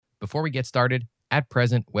Before we get started, at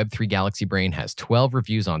present, Web3 Galaxy Brain has 12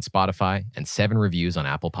 reviews on Spotify and 7 reviews on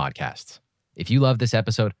Apple Podcasts. If you love this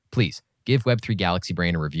episode, please give Web3 Galaxy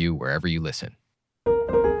Brain a review wherever you listen.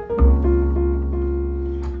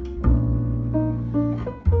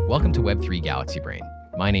 Welcome to Web3 Galaxy Brain.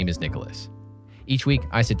 My name is Nicholas. Each week,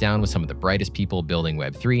 I sit down with some of the brightest people building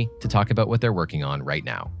Web3 to talk about what they're working on right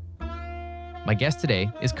now. My guest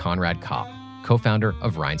today is Konrad Kopp, co-founder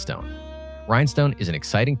of Rhinestone. Rhinestone is an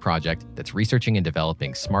exciting project that's researching and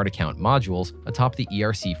developing smart account modules atop the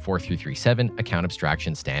ERC 4337 account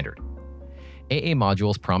abstraction standard. AA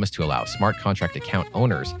modules promise to allow smart contract account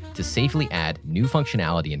owners to safely add new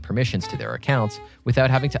functionality and permissions to their accounts without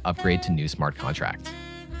having to upgrade to new smart contracts.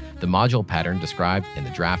 The module pattern described in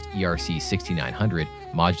the draft ERC 6900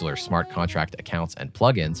 Modular Smart Contract Accounts and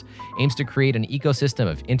Plugins aims to create an ecosystem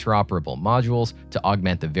of interoperable modules to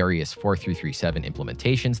augment the various 4337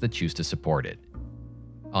 implementations that choose to support it.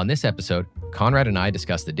 On this episode, Konrad and I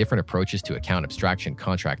discuss the different approaches to account abstraction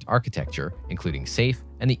contract architecture, including SAFE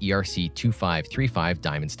and the ERC 2535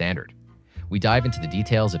 Diamond Standard. We dive into the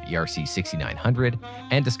details of ERC 6900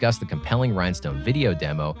 and discuss the compelling Rhinestone video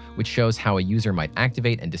demo, which shows how a user might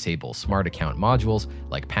activate and disable smart account modules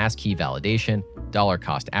like passkey validation, dollar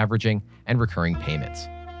cost averaging, and recurring payments.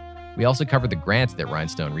 We also cover the grant that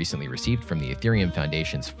Rhinestone recently received from the Ethereum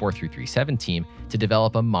Foundation's 4337 team to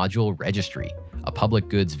develop a module registry, a public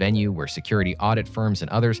goods venue where security audit firms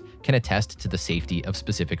and others can attest to the safety of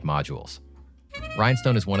specific modules.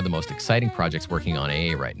 Rhinestone is one of the most exciting projects working on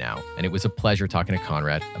AA right now, and it was a pleasure talking to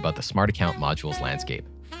Konrad about the smart account modules landscape.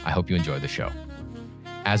 I hope you enjoy the show.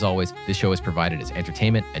 As always, this show is provided as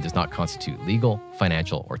entertainment and does not constitute legal,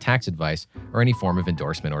 financial, or tax advice or any form of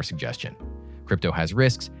endorsement or suggestion. Crypto has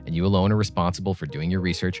risks, and you alone are responsible for doing your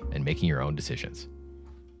research and making your own decisions.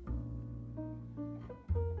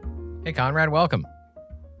 Hey, Konrad, welcome.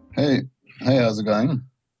 Hey, how's it going?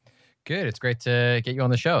 Good. It's great to get you on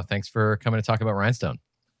the show. Thanks for coming to talk about Rhinestone.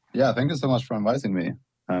 Yeah, thank you so much for inviting me.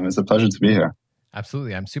 It's a pleasure to be here.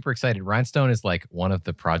 Absolutely. I'm super excited. Rhinestone is like one of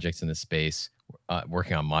the projects in the space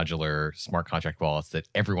working on modular smart contract wallets that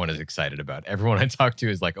everyone is excited about. Everyone I talk to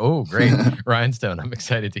is like, oh, great, Rhinestone. I'm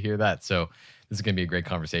excited to hear that. So this is going to be a great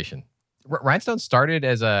conversation. Rhinestone started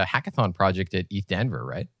as a hackathon project at ETH Denver,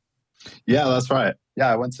 right? Yeah, that's right. Yeah,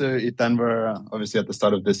 I went to ETH Denver, obviously at the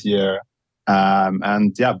start of this year.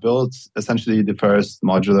 And built essentially the first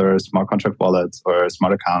modular smart contract wallet or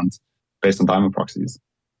smart account based on diamond proxies.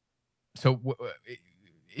 So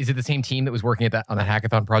is it the same team that was working on that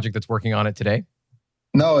hackathon project that's working on it today?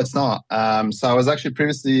 No, it's not. So I was actually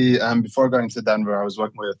previously, before going to Denver, I was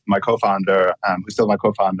working with my co-founder, who's still my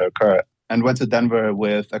co-founder, Kurt, and went to Denver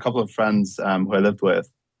with a couple of friends who I lived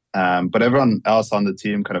with. But everyone else on the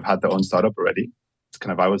team kind of had their own startup already.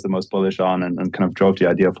 I was the most bullish on and kind of drove the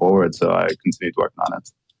idea forward. So I continued working on it.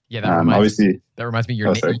 Yeah, that reminds me.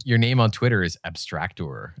 Your name on Twitter is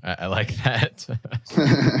Abstractor. I like that.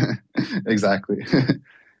 Exactly.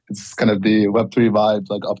 It's kind of the Web3 vibe,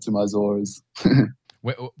 like optimizers.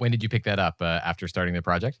 When did you pick that up after starting the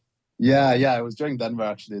project? Yeah. It was during Denver,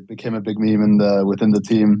 actually. It became a big meme within the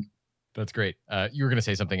team. That's great. You were going to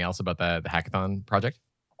say something else about the hackathon project?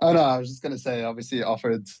 Oh, no, I was just going to say, obviously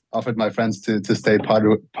offered my friends to stay part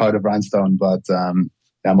of Rhinestone, but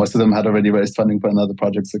most of them had already raised funding for another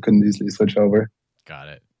project, so couldn't easily switch over. Got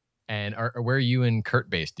it. And where are you and Kurt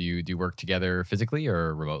based? Do you work together physically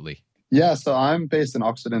or remotely? Yeah, so I'm based in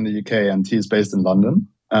Oxford in the UK, and he's based in London.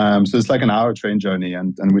 So it's like an hour train journey,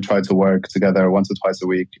 and we try to work together once or twice a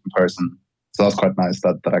week in person. So that's quite nice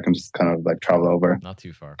that I can just kind of like travel over. Not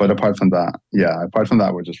too far. But apart from that,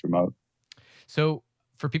 we're just remote. So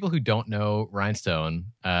for people who don't know Rhinestone,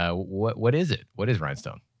 what is it? What is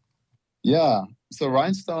Rhinestone? Yeah, so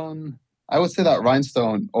Rhinestone, I would say that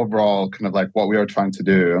Rhinestone overall, kind of like what we are trying to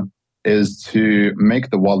do is to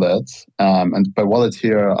make the wallet, and by wallet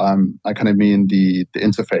here, I kind of mean the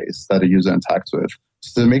interface that a user interacts with.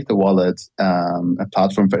 So to make the wallet a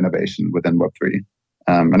platform for innovation within Web3.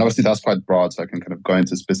 And obviously that's quite broad, so I can kind of go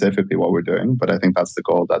into specifically what we're doing, but I think that's the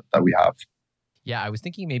goal that we have. Yeah, I was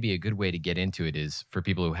thinking maybe a good way to get into it is for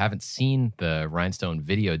people who haven't seen the Rhinestone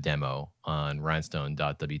video demo on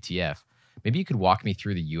rhinestone.wtf, maybe you could walk me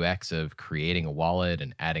through the UX of creating a wallet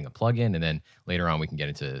and adding a plugin, and then later on we can get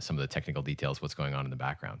into some of the technical details, what's going on in the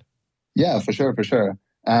background. Yeah, for sure.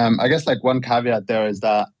 I guess like one caveat there is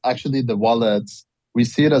that actually the wallets, we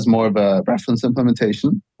see it as more of a reference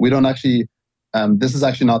implementation. We don't actually, this is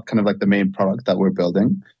actually not kind of like the main product that we're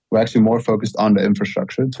building. We're actually more focused on the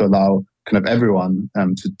infrastructure to allow kind of everyone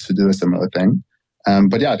to do a similar thing.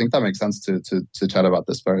 But yeah, I think that makes sense to chat about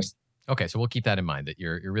this first. Okay, so we'll keep that in mind that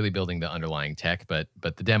you're really building the underlying tech, but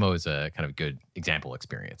the demo is a kind of good example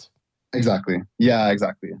experience. Exactly. Yeah,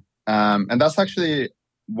 exactly. And that's actually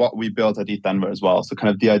what we built at ETH Denver as well. So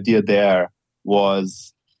kind of the idea there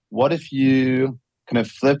was, what if you kind of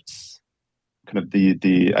flipped kind of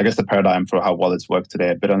the I guess the paradigm for how wallets work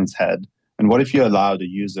today a bit on its head? And what if you allowed a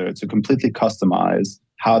user to completely customize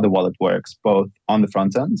how the wallet works, both on the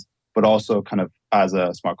front end, but also kind of as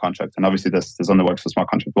a smart contract? And obviously this only works for smart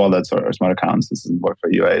contract wallets or smart accounts. This doesn't work for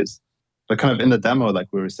UAs. But kind of in the demo, like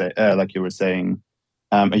like you were saying,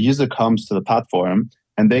 a user comes to the platform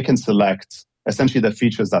and they can select essentially the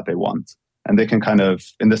features that they want. And they can kind of,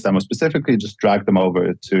 in this demo specifically, just drag them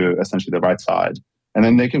over to essentially the right side. And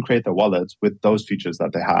then they can create a wallet with those features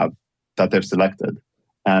that they have, that they've selected.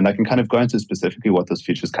 And I can kind of go into specifically what those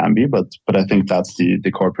features can be, but I think that's the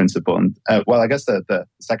core principle. And well, I guess the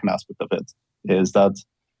second aspect of it is that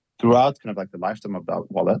throughout kind of like the lifetime of that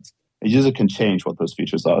wallet, a user can change what those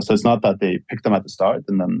features are. So it's not that they pick them at the start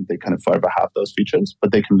and then they kind of forever have those features,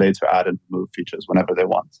 but they can later add and remove features whenever they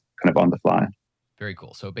want, kind of on the fly. Very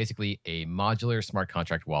cool. So basically a modular smart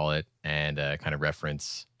contract wallet and a kind of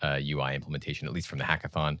reference UI implementation, at least from the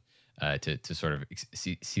hackathon, to sort of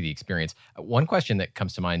see the experience. One question that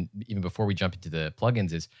comes to mind, even before we jump into the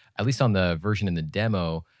plugins, is at least on the version in the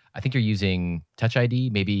demo, I think you're using Touch ID,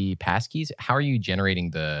 maybe passkeys. How are you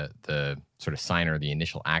generating the sort of sign or the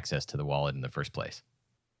initial access to the wallet in the first place?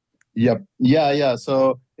 Yep. Yeah.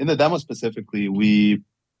 So in the demo specifically, we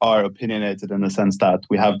are opinionated in the sense that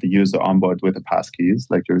we have the user on board with the passkeys,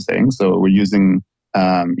 like you were saying. So we're using,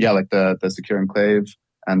 like the secure enclave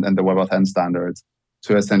and the WebAuthn standards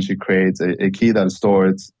to essentially create a key that is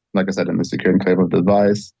stored, like I said, in the secure enclave of the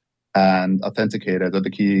device and authenticated, or the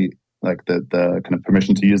key, like the kind of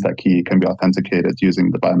permission to use that key can be authenticated using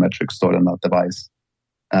the biometrics stored on that device,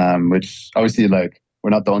 which obviously, like, we're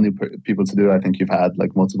not the only people to do. I think you've had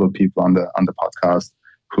like multiple people on the podcast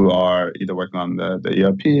who are either working on the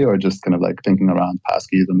ERP or just kind of like thinking around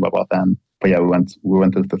passkeys and WebAuthn. But yeah, we went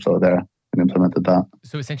with the flow there and implemented that.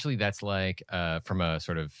 So essentially that's like from a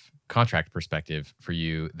sort of contract perspective for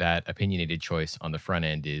you, that opinionated choice on the front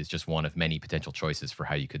end is just one of many potential choices for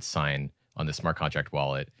how you could sign on the smart contract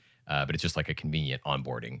wallet. But it's just like a convenient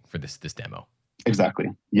onboarding for this demo. Exactly.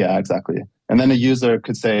 Yeah, exactly. And then a user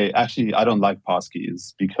could say, actually, I don't like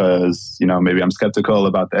passkeys because, maybe I'm skeptical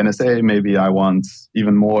about the NSA. Maybe I want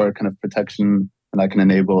even more kind of protection and I can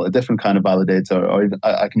enable a different kind of validator, or even,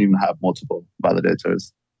 I can even have multiple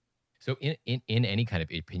validators. So in any kind of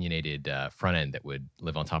opinionated front end that would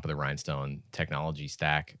live on top of the Rhinestone technology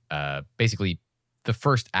stack, basically the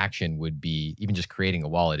first action would be, even just creating a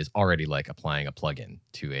wallet is already like applying a plugin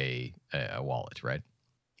to a wallet, right?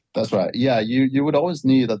 That's right. Yeah, you would always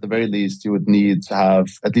need, at the very least, you would need to have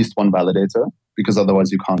at least one validator, because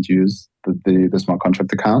otherwise you can't use the smart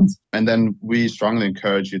contract account. And then we strongly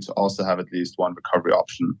encourage you to also have at least one recovery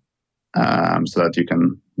option, so that you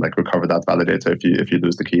can like recover that validator if you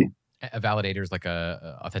lose the key. A validator is like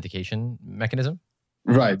a authentication mechanism?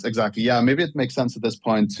 Right, exactly. Yeah, maybe it makes sense at this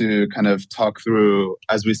point to kind of talk through,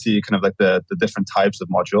 as we see kind of like the different types of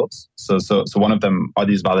modules. So one of them are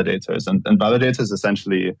these validators, and validators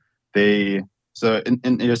essentially so in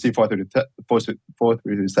ERC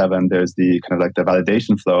 4337, there's the kind of like the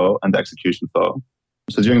validation flow and the execution flow.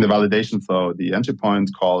 So during the validation flow, the entry point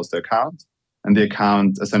calls the account, and the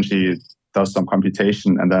account essentially does some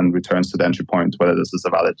computation and then returns to the entry point whether this is a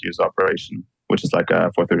valid user operation, which is like a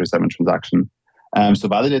 437 transaction. So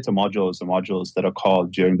validator modules are modules that are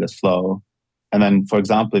called during this flow. And then, for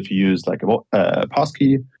example, if you use like a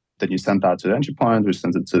passkey, then you send that to the entry point, which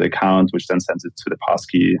sends it to the account, which then sends it to the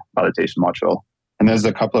passkey validation module. And there's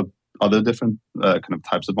a couple of other different kind of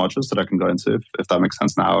types of modules that I can go into if that makes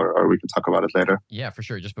sense now, or we can talk about it later. Yeah, for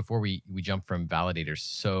sure. Just before we jump from validators.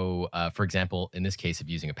 So, for example, in this case of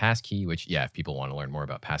using a passkey, which, yeah, if people want to learn more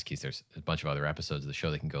about passkeys, there's a bunch of other episodes of the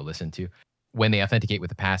show they can go listen to. When they authenticate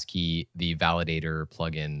with a passkey, the validator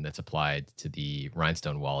plugin that's applied to the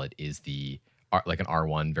Rhinestone wallet is like an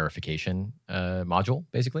R1 verification module,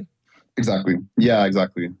 basically? Exactly. Yeah,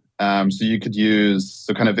 exactly. So you could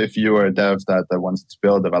kind of if you were a dev that wants to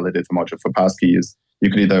build a validator module for passkeys, you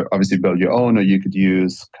could either obviously build your own, or you could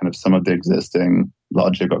use kind of some of the existing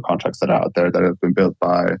logic or contracts that are out there that have been built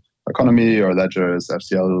by Economy or Ledger's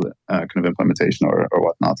FCL kind of implementation or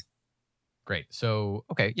whatnot. Great. So,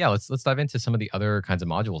 okay, yeah, let's dive into some of the other kinds of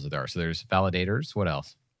modules that there are. So there's validators. What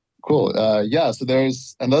else? Cool. So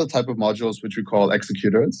there's another type of modules which we call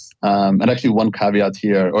executors. And actually one caveat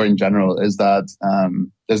here, or in general, is that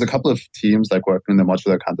there's a couple of teams like working in the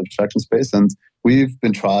modular account abstraction space, and we've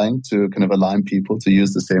been trying to kind of align people to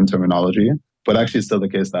use the same terminology. But actually it's still the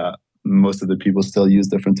case that most of the people still use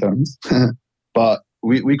different terms. But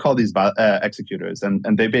we call these executors,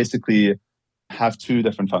 and they basically have two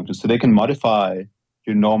different functions. So they can modify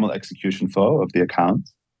your normal execution flow of the account.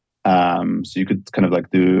 So you could kind of like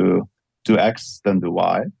do X, then do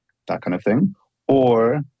Y, that kind of thing.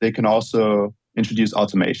 Or they can also introduce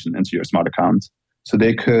automation into your smart account. So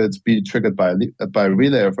they could be triggered by a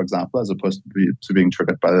relayer, for example, as opposed to being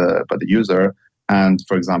triggered by the user, and,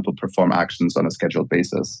 for example, perform actions on a scheduled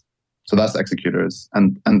basis. So that's executors.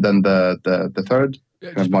 And then the third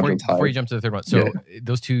module type. Before you jump to the third one, so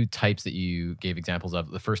those two types that you gave examples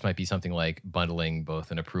of, the first might be something like bundling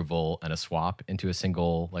both an approval and a swap into a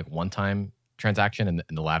single like one-time transaction, and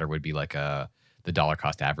the latter would be like the dollar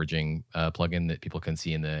cost averaging plugin that people can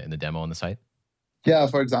see in the demo on the site. Yeah,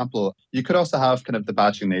 for example, you could also have kind of the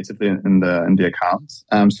batching natively in the accounts.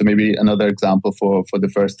 So maybe another example for the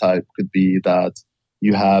first type could be that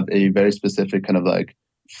you have a very specific kind of like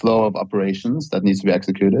flow of operations that needs to be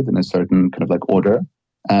executed in a certain kind of like order.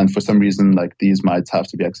 And for some reason, like these might have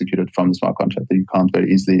to be executed from the smart contract. That you can't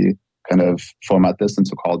very easily kind of format this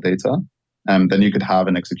into call data. And then you could have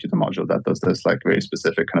an executor module that does this like very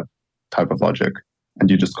specific kind of type of logic. And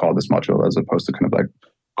you just call this module as opposed to kind of like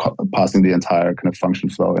passing the entire kind of function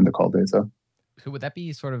flow in the call data. So would that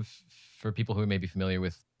be sort of for people who may be familiar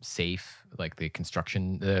with Safe, like the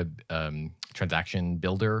construction, the transaction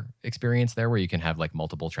builder experience there, where you can have like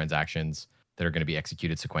multiple transactions that are going to be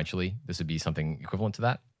executed sequentially? This would be something equivalent to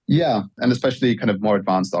that? Yeah, and especially kind of more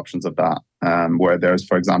advanced options of that, where there's,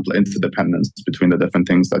 for example, interdependence between the different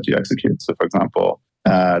things that you execute. So, for example,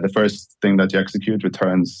 the first thing that you execute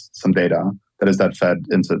returns some data that is then fed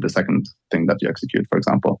into the second thing that you execute, for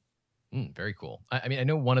example. Very cool. I mean, I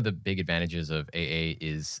know one of the big advantages of AA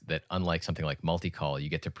is that unlike something like multi-call, you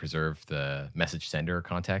get to preserve the message sender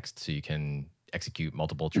context, so you can execute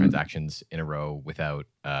multiple transactions in a row without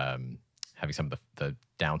having some of the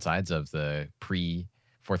downsides of the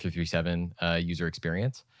pre-4337 user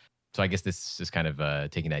experience. So I guess this is kind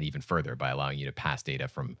of taking that even further by allowing you to pass data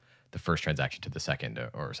from the first transaction to the second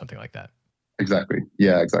or something like that. Exactly.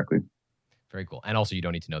 Yeah, exactly. Very cool. And also, you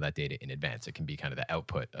don't need to know that data in advance. It can be kind of the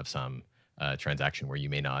output of some transaction where you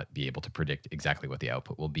may not be able to predict exactly what the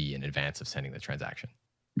output will be in advance of sending the transaction.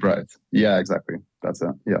 Right. Yeah, exactly. That's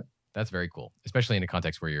it. Yeah. That's very cool, especially in a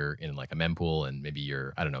context where you're in like a mempool and maybe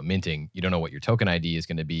you're, I don't know, minting. You don't know what your token ID is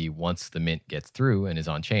going to be once the mint gets through and is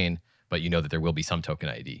on chain, but you know that there will be some token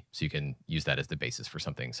ID. So you can use that as the basis for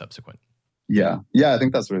something subsequent. Yeah. Yeah, I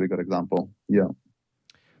think that's a really good example. Yeah.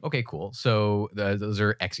 Okay, cool. So those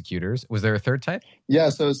are executors. Was there a third type? Yeah,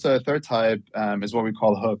 so a third type is what we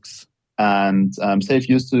call hooks. And Safe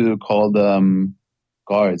used to call them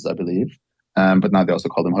guards, I believe, but now they also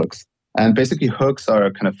call them hooks. And basically hooks are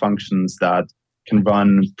kind of functions that can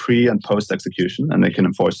run pre and post execution, and they can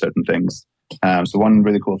enforce certain things. So one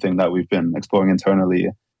really cool thing that we've been exploring internally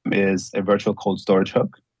is a virtual cold storage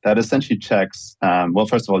hook that essentially checks, well,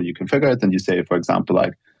 first of all, you configure it and you say, for example,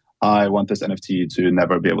 like, I want this NFT to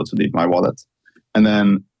never be able to leave my wallet. And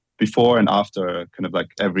then before and after kind of like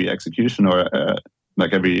every execution or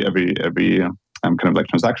like every kind of like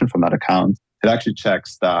transaction from that account, it actually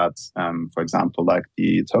checks that, for example, like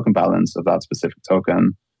the token balance of that specific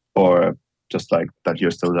token, or just like that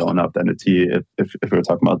you're still the owner of the NFT, if we're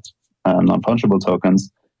talking about non-fungible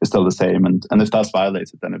tokens, is still the same. And if that's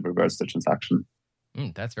violated, then it reverts the transaction.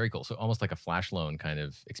 That's very cool. So almost like a flash loan kind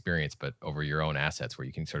of experience, but over your own assets, where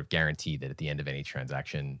you can sort of guarantee that at the end of any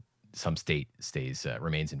transaction, some state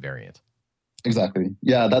remains invariant. Exactly.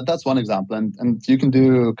 Yeah, that's one example. And you can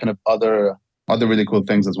do kind of other really cool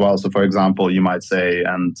things as well. So for example, you might say,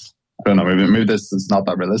 and I don't know, maybe this is not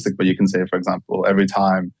that realistic, but you can say, for example, every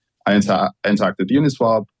time I interact with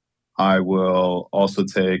Uniswap, I will also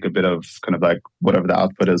take a bit of kind of like whatever the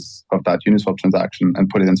output is of that Uniswap transaction and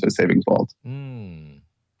put it into a savings vault.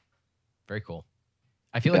 Very cool.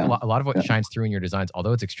 I feel like a lot of what shines through in your designs,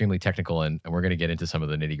 although it's extremely technical, and we're going to get into some of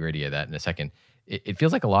the nitty gritty of that in a second, it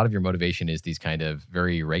feels like a lot of your motivation is these kind of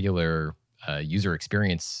very regular user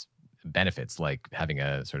experience benefits, like having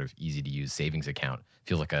a sort of easy to use savings account.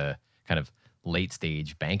 Feels like a kind of late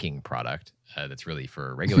stage banking product that's really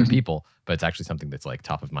for regular people, but it's actually something that's like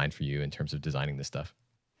top of mind for you in terms of designing this stuff.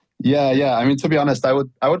 Yeah. I mean, to be honest, I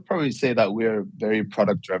would probably say that we're very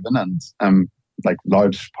product driven, and like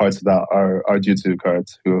large parts of that are due to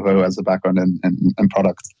Kurt, who has a background in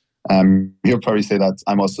product. He'll probably say that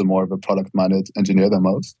I'm also more of a product-minded engineer than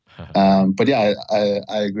most. But yeah, I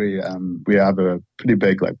agree. We have a pretty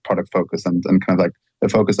big like product focus and kind of like a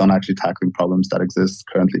focus on actually tackling problems that exist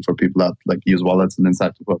currently for people that like use wallets and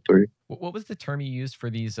inside of Web3. What was the term you used for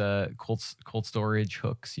these cold storage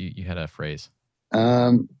hooks? You had a phrase.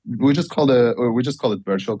 We just call it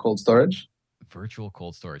virtual cold storage. Virtual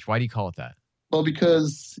cold storage. Why do you call it that? Well,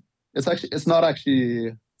 because it's not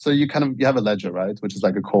actually, so you have a ledger, right? Which is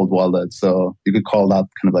like a cold wallet. So you could call that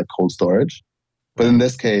kind of like cold storage. But Right. in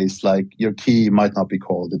this case, like your key might not be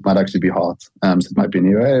cold. It might actually be hot. So it might be an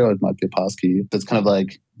EUA or it might be a passkey. It's kind of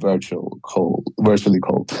like virtually cold.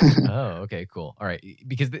 Oh, okay, cool. All right,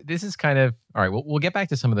 because this is kind of all right. We'll get back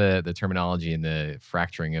to some of the terminology and the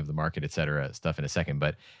fracturing of the market, et cetera, stuff in a second.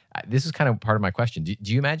 But this is kind of part of my question. Do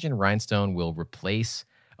you imagine Rhinestone will replace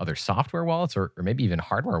other software wallets or maybe even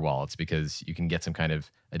hardware wallets because you can get some kind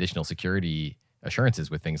of additional security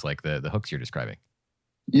assurances with things like the hooks you're describing?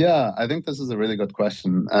 Yeah, I think this is a really good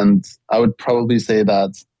question. And I would probably say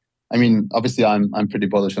that, I mean, obviously I'm pretty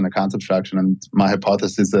bullish on account abstraction, and my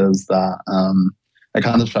hypothesis is that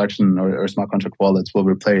account abstraction or smart contract wallets will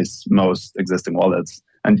replace most existing wallets.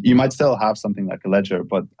 And you might still have something like a ledger,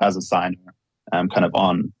 but as a signer, kind of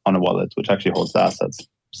on a wallet, which actually holds the assets.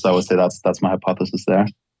 So I would say that's my hypothesis there.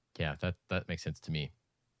 Yeah, that makes sense to me.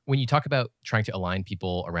 When you talk about trying to align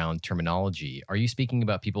people around terminology, are you speaking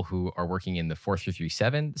about people who are working in the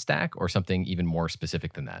 4337 stack or something even more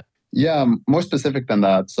specific than that? Yeah, more specific than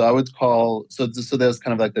that. So I would call so there's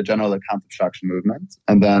kind of like the general account abstraction movement,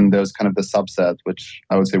 and then there's kind of the subset, which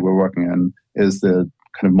I would say we're working in, is the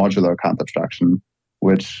kind of modular account abstraction,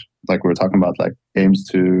 which like we were talking about, like aims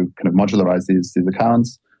to kind of modularize these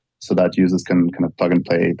accounts so that users can kind of plug and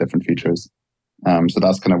play different features. So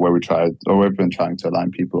that's kind of where we've been trying to align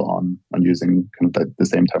people on using kind of the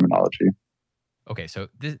same terminology. Okay, so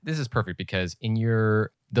this is perfect because in your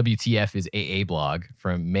WTF is AA blog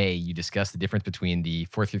from May, you discussed the difference between the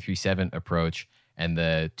 4337 approach and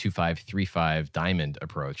the 2535 diamond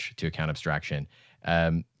approach to account abstraction.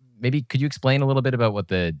 Um, Maybe could you explain a little bit about what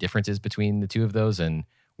the difference is between the two of those and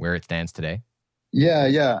where it stands today? Yeah,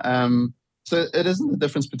 yeah. So it isn't the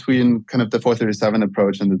difference between kind of the 437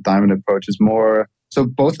 approach and the diamond approach is more. So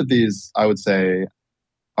both of these, I would say,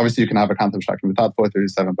 obviously you can have a account abstraction without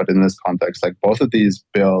 437, but in this context, like both of these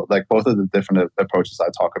build, like both of the different approaches I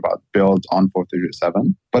talk about build on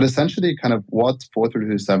 437. But essentially kind of what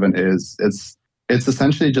 437 is, it's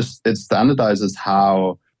essentially just, it standardizes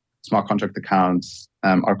how smart contract accounts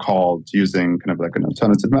are called using kind of like an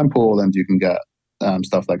alternative mempool, and you can get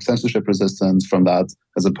stuff like censorship resistance from that,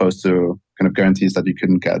 as opposed to kind of guarantees that you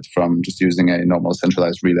couldn't get from just using a normal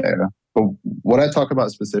centralized relayer. But what I talk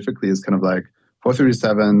about specifically is kind of like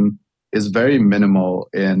 437 is very minimal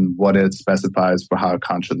in what it specifies for how a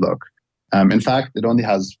account should look. In fact, it only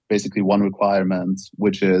has basically one requirement,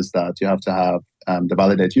 which is that you have to have the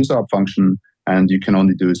validate user op function, and you can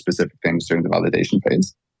only do specific things during the validation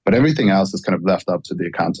phase. But everything else is kind of left up to the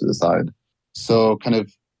account to decide. So kind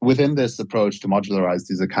of within this approach to modularize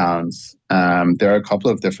these accounts, there are a couple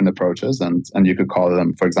of different approaches, and you could call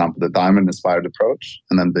them, for example, the diamond-inspired approach,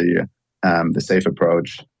 and then the safe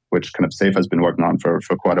approach, which kind of Safe has been working on for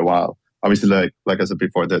quite a while. Obviously, like I said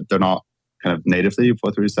before, they're not kind of natively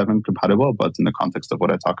 437 compatible, but in the context of what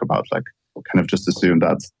I talk about, like kind of just assume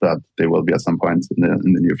that they will be at some point in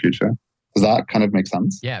the near future. Does that kind of make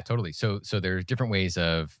sense? Yeah, totally. So there's different ways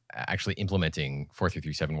of actually implementing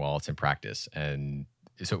 4337 wallets in practice. And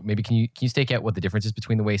so maybe can you stake out what the difference is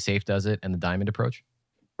between the way Safe does it and the Diamond approach?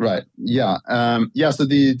 Right. Yeah. So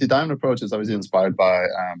the Diamond approach is obviously inspired by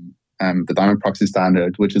the Diamond proxy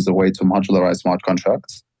standard, which is a way to modularize smart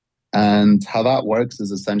contracts. And how that works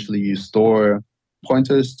is essentially you store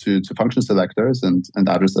pointers to function selectors and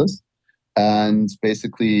addresses. And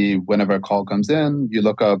basically, whenever a call comes in, you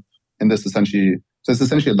look up in this essentially, so it's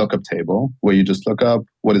essentially a lookup table where you just look up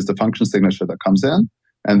what is the function signature that comes in,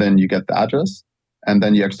 and then you get the address. And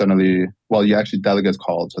then you actually delegate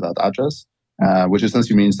call to that address, which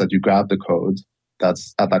essentially means that you grab the code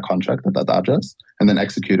that's at that contract, at that address, and then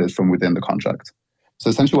execute it from within the contract. So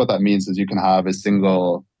essentially what that means is you can have a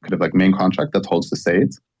single kind of like main contract that holds the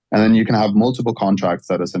state, and then you can have multiple contracts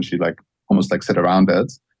that essentially like almost like sit around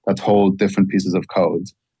it that hold different pieces of code.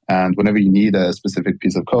 And whenever you need a specific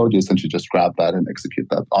piece of code, you essentially just grab that and execute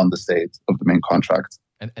that on the state of the main contract.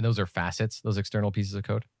 And those are facets, those external pieces of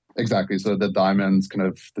code? Exactly. So the Diamond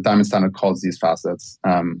standard calls these facets.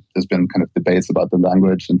 There's been kind of debates about the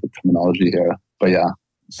language and the terminology here, but yeah.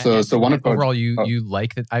 So one approach. Overall, you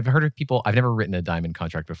like that? I've heard of people. I've never written a Diamond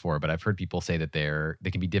contract before, but I've heard people say that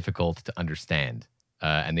they can be difficult to understand,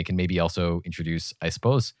 and they can maybe also introduce, I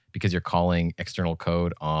suppose, because you're calling external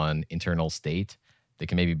code on internal state, they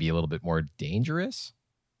can maybe be a little bit more dangerous.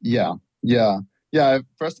 Yeah.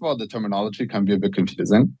 First of all, the terminology can be a bit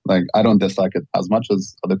confusing. Like I don't dislike it as much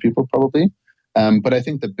as other people probably, but I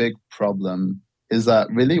think the big problem is that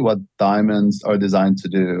really what diamonds are designed to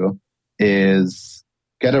do is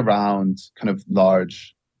get around kind of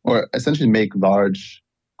large, or essentially make large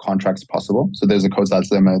contracts possible. So there's a code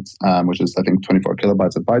size limit, which is I think 24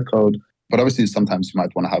 kilobytes of bytecode. But obviously sometimes you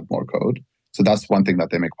might want to have more code. So that's one thing that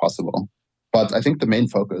they make possible. But I think the main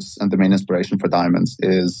focus and the main inspiration for diamonds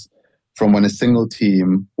is from when a single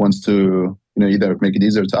team wants to, either make it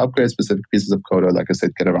easier to upgrade specific pieces of code or, like I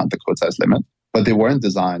said, get around the code size limit. But they weren't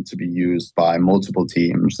designed to be used by multiple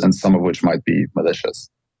teams, and some of which might be malicious.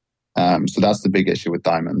 So that's the big issue with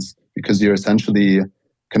diamonds, because you're essentially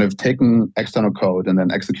kind of taking external code and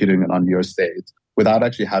then executing it on your state without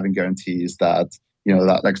actually having guarantees that,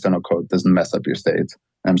 that external code doesn't mess up your state.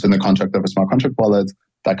 So in the contract of a smart contract wallet,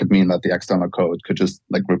 that could mean that the external code could just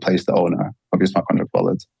replace the owner of your smart contract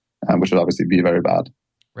wallet, which would obviously be very bad.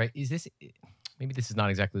 Right. Maybe this is not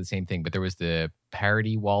exactly the same thing, but there was the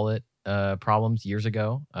parity wallet problems years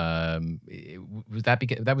ago. Was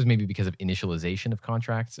that was maybe because of initialization of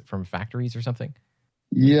contracts from factories or something?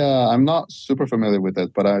 Yeah, I'm not super familiar with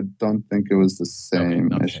it, but I don't think it was the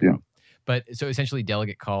same issue. But so essentially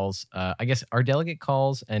delegate calls, I guess, are delegate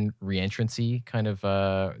calls and reentrancy kind of,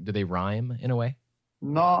 do they rhyme in a way?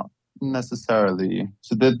 Not necessarily.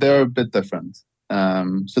 So they're a bit different.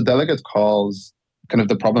 So delegate calls, kind of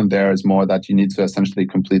the problem there is more that you need to essentially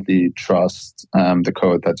completely trust the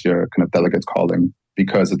code that you're kind of delegate calling,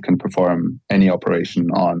 because it can perform any operation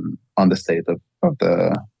on the state of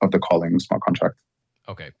the calling smart contract.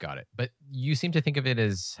 Okay, got it. But you seem to think of it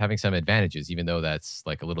as having some advantages, even though that's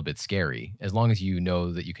a little bit scary. As long as you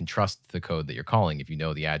know that you can trust the code that you're calling, if you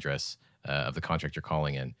know the address of the contract you're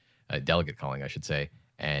calling in, delegate calling, I should say,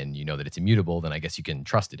 and you know that it's immutable, then I guess you can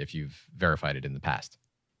trust it if you've verified it in the past.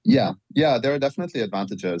 Yeah, there are definitely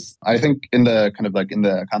advantages. I think in the kind of in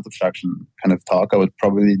the account abstraction kind of talk, I would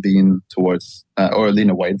probably lean towards or lean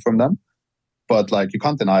away from them. But you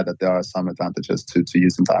can't deny that there are some advantages to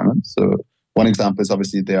using diamonds. So one example is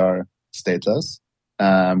obviously they are stateless,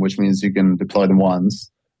 which means you can deploy them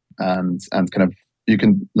once and kind of you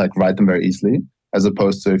can write them very easily, as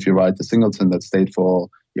opposed to if you write a singleton that's stateful,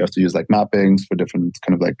 you have to use mappings for different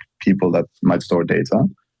kind of people that might store data.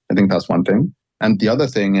 I think that's one thing. And the other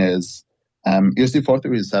thing is ERC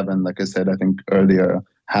 437, like I said, I think earlier,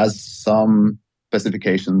 has some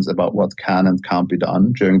specifications about what can and can't be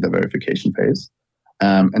done during the verification phase.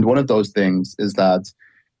 And one of those things is that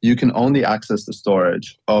you can only access the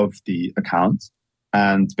storage of the account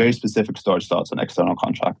and very specific storage slots on external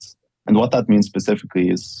contracts. And what that means specifically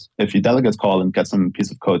is if you delegate call and get some piece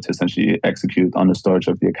of code to essentially execute on the storage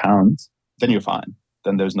of the account, then you're fine.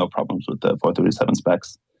 Then there's no problems with the 437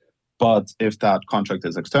 specs. But if that contract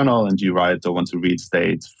is external and you write or want to read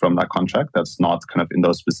state from that contract that's not kind of in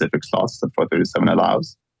those specific slots that 437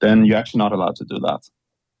 allows, then you're actually not allowed to do that.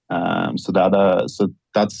 So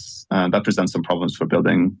that presents some problems for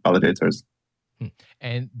building validators.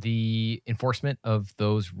 And the enforcement of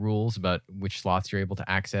those rules about which slots you're able to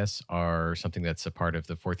access are something that's a part of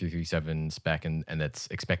the 4337 spec and that's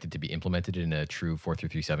expected to be implemented in a true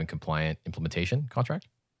 4337 compliant implementation contract?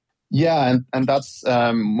 Yeah, and that's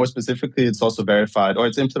more specifically, it's also verified or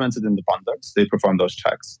it's implemented in the bundlers. They perform those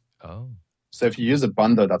checks. Oh. So if you use a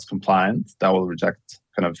bundler that's compliant, that will reject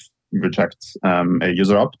a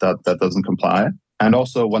user op that doesn't comply. And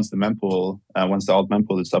also once the alt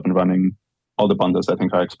mempool is up and running, all the bundlers I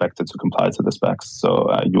think are expected to comply to the specs. So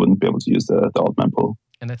you wouldn't be able to use the alt mempool.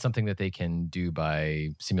 And that's something that they can do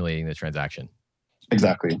by simulating the transaction.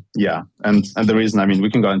 Exactly. Yeah. And the reason,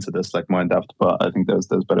 we can go into this more in depth, but I think there's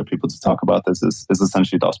better people to talk about this is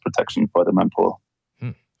essentially DOS protection for the mempool.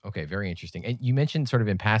 Okay, very interesting. And you mentioned sort of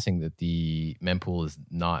in passing that the mempool is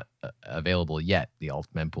not available yet, the alt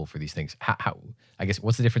mempool for these things. How I guess,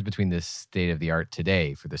 what's the difference between the state of the art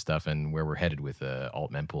today for this stuff and where we're headed with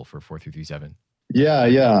alt mempool for 4337? Yeah.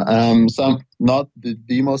 So I'm not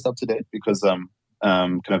the most up to date because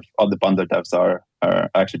kind of all the bundler devs are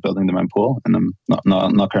actually building the mempool, and I'm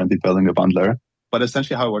not currently building a bundler. But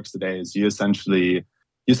essentially how it works today is you select the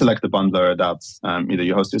bundler that's either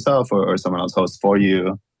you host yourself or someone else hosts for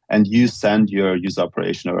you, and you send your user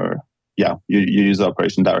operation your user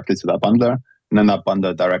operation directly to that bundler, and then that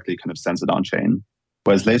bundler directly kind of sends it on chain.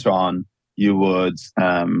 Whereas later on, you would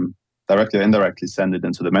directly or indirectly send it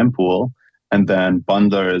into the mempool, and then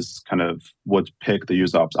bundlers kind of would pick the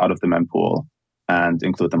user ops out of the mempool and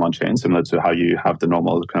include them on chain, similar to how you have the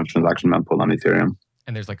normal kind of transaction mempool on Ethereum.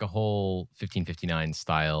 And there's a whole 1559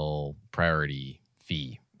 style priority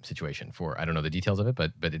fee situation for, I don't know the details of it,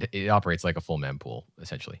 but it operates like a full mempool,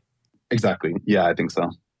 essentially. Exactly. Yeah, I think so.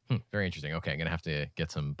 Very interesting. Okay, I'm going to have to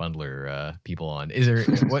get some bundler people on. Is there,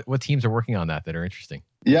 what teams are working on that are interesting?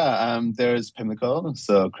 Yeah, there's Pimlico.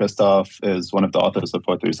 So Christoph is one of the authors of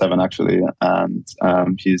 437 actually,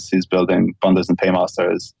 and he's building bundlers and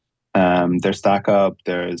paymasters. There's Stack Up,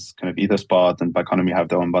 there's kind of EtherSpot, and Biconomy have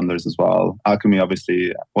their own bundlers as well. Alchemy,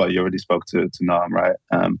 obviously, well, you already spoke to Noam, right?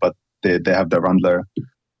 But they have their bundler.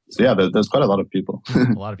 So yeah, there's quite a lot of people.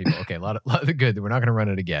 A lot of people. Okay, lot of good. We're not going to run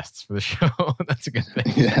out of guests for the show. That's a good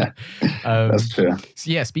thing. Yeah, that's true.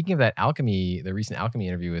 So yeah, speaking of that Alchemy, the recent Alchemy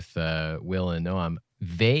interview with Will and Noam,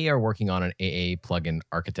 they are working on an AA plugin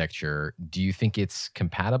architecture. Do you think it's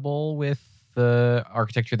compatible with the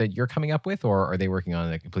architecture that you're coming up with, or are they working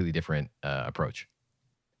on a completely different approach?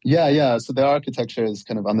 Yeah. So the architecture is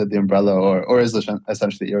kind of under the umbrella, or is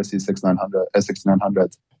essentially ERC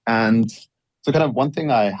 6900. And so kind of one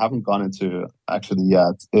thing I haven't gone into actually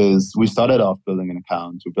yet is we started off building an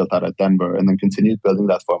account. We built that at Denver and then continued building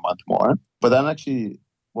that for a month more. But then actually,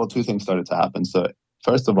 well, two things started to happen. So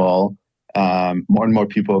first of all, more and more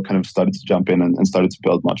people kind of started to jump in and started to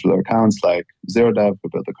build modular accounts like ZeroDev, who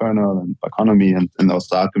built the kernel, and Economy, and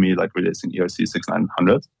also Alchemy, like releasing ERC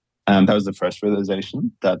 6900. And that was the first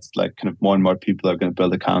realization that like kind of more and more people are going to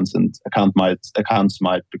build accounts, and accounts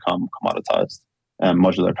might become commoditized,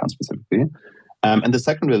 modular accounts specifically. And the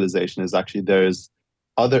second realization is actually there's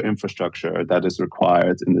other infrastructure that is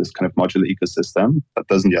required in this kind of modular ecosystem that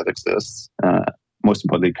doesn't yet exist. Most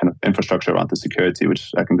importantly, kind of infrastructure around the security,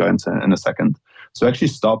 which I can go into in a second. So I actually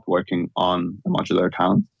stopped working on a modular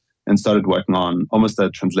account and started working on almost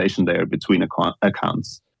a translation layer between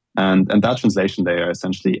accounts. And that translation layer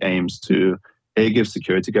essentially aims to give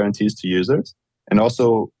security guarantees to users. And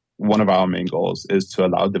also one of our main goals is to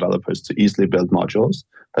allow developers to easily build modules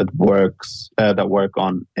that work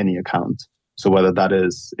on any account. So whether that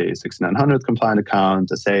is a 6900 compliant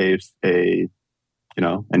account, a safe,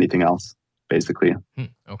 anything else, basically.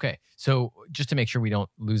 Okay. So just to make sure we don't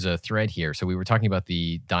lose a thread here. So we were talking about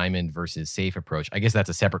the diamond versus safe approach. I guess that's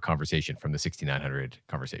a separate conversation from the 6900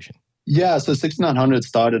 conversation. Yeah. So 6900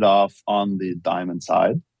 started off on the diamond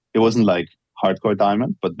side. It wasn't like hardcore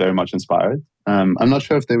diamond, but very much inspired. I'm not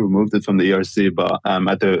sure if they removed it from the ERC, but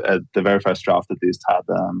at the very first draft at least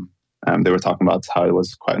they were talking about how it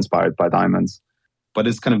was quite inspired by diamonds. But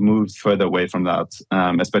it's kind of moved further away from that,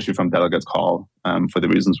 especially from delegate call, for the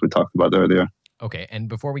reasons we talked about earlier. Okay, and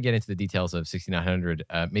before we get into the details of 6900,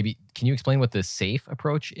 maybe can you explain what the safe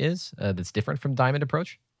approach is that's different from diamond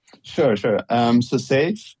approach? Sure. So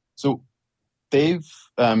safe, so they've,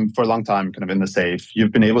 for a long time, kind of in the safe,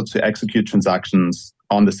 you've been able to execute transactions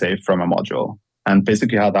on the safe from a module. And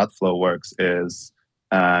basically how that flow works is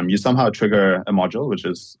you somehow trigger a module, which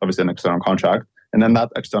is obviously an external contract, and then that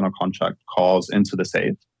external contract calls into the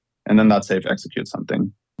safe, and then that safe executes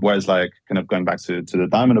something. Whereas like kind of going back to the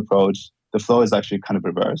diamond approach, the flow is actually kind of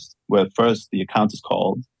reversed, where first the account is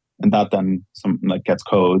called, and that then gets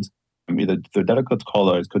code, either the delegate call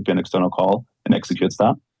or it could be an external call, and executes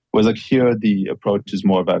that. Whereas like here, the approach is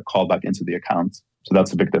more of a callback into the account. So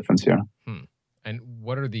that's a big difference here. And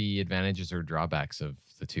what are the advantages or drawbacks of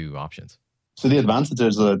the two options? So the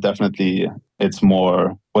advantages are definitely it's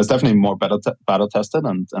more battle tested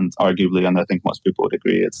and arguably, and I think most people would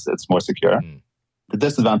agree, it's more secure. The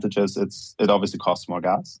disadvantages, it obviously costs more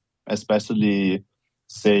gas, especially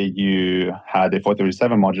say you had a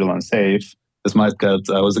 437 module on safe. This might get,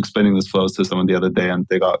 I was explaining this flow to someone the other day and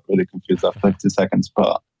they got really confused after like 2 seconds.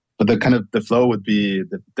 But the flow would be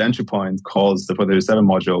the entry point calls the 437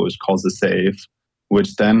 module, which calls the safe,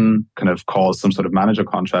 which then kind of calls some sort of manager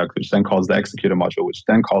contract, which then calls the executor module, which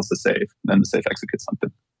then calls the safe. Then the safe executes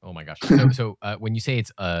something. Oh my gosh. So when you say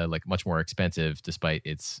it's like much more expensive, despite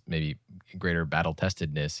its maybe greater battle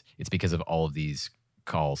testedness, it's because of all of these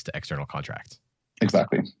calls to external contracts.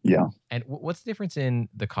 Exactly. Yeah. And what's the difference in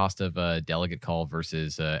the cost of a delegate call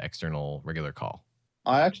versus external regular call?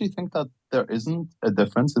 I actually think that there isn't a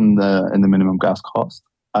difference in the minimum gas cost.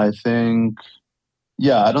 I think,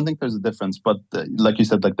 I don't think there's a difference. But like you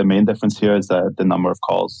said, like the main difference here is that the number of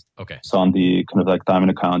calls. Okay. So on the kind of like diamond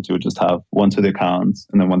account, you would just have one to the account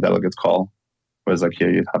and then one delegate call. Whereas like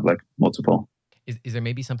here, you'd have like multiple. Is there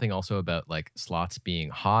maybe something also about like slots being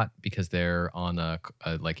hot because they're on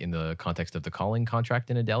like in the context of the calling contract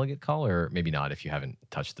in a delegate call, or maybe not if you haven't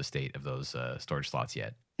touched the state of those storage slots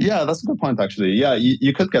yet? Yeah, that's a good point, actually. Yeah,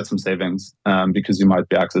 you could get some savings because you might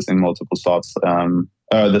be accessing multiple slots,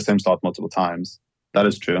 or the same slot multiple times. That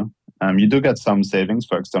is true. You do get some savings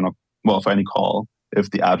for for any call if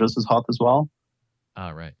the address is hot as well.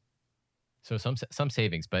 Right. So some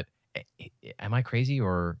savings, but am I crazy,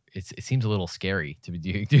 or it seems a little scary to be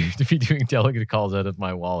doing delegate calls out of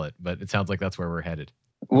my wallet? But it sounds like that's where we're headed.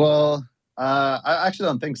 Well, I actually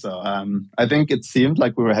don't think so. I think it seemed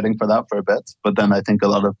like we were heading for that for a bit, but then I think a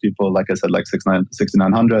lot of people, like I said, like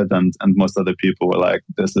 6900 and most other people were like,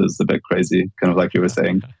 this is a bit crazy, kind of like you were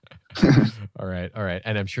saying. All right, all right.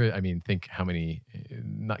 And I'm sure, I mean, think how many,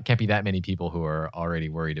 can't be that many people who are already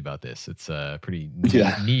worried about this. It's a pretty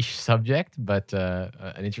Yeah. niche subject, but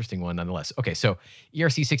an interesting one nonetheless. Okay, so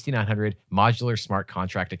ERC 6900, modular smart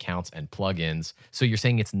contract accounts and plugins. So you're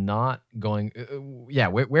saying it's not going, yeah,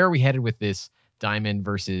 where are we headed with this diamond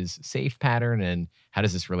versus safe pattern? And how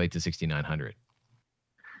does this relate to 6900?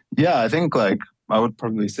 Yeah, I think like I would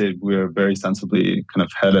probably say we're very sensibly kind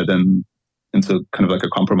of headed into kind of like a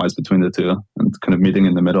compromise between the two and kind of meeting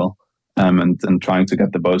in the middle, and trying to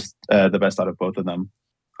get the best out of both of them.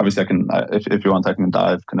 Obviously, I can if you want, I can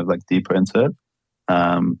dive kind of like deeper into it.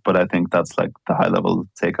 But I think that's like the high level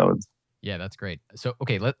takeout. Yeah, that's great. So,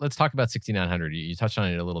 okay, let's talk about 6900. You touched on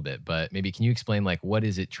it a little bit, but maybe can you explain like what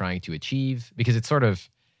is it trying to achieve? Because it's sort of,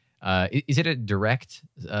 is it a direct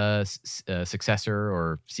successor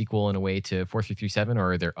or sequel in a way to 4337,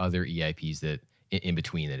 or are there other EIPs that in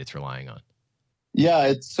between that it's relying on? Yeah,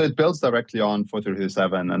 it builds directly on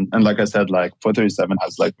 4337, and like I said, like 4337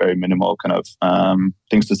 has like very minimal kind of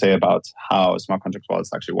things to say about how smart contract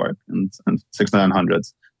wallets actually work, and 6900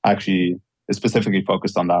 actually is specifically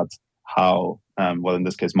focused on that, how well in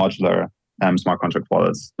this case modular smart contract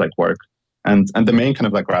wallets like work, and the main kind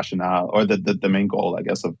of like rationale or the main goal I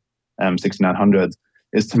guess of 6900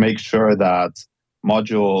 is to make sure that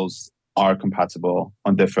modules are compatible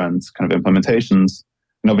on different kind of implementations.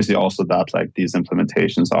 And obviously also that like these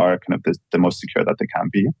implementations are kind of the most secure that they can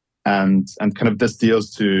be. And kind of this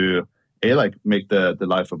deals to like make the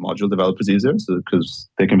life of module developers easier, so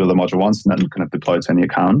because they can build a module once and then kind of deploy it to any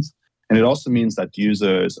account. And it also means that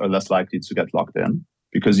users are less likely to get locked in,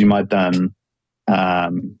 because you might then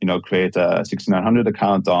create a 6900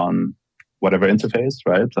 account on whatever interface,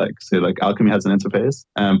 right? Like say like Alchemy has an interface,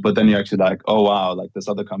 but then you're actually like, oh wow, like this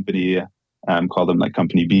other company, call them like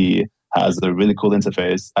company B, has a really cool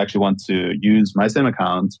interface. I actually want to use my same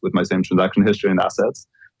account with my same transaction history and assets,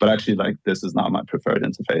 but actually like this is not my preferred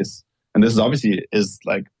interface. And this is obviously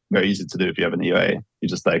like very easy to do if you have an EOA. You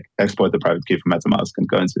just like export the private key from MetaMask and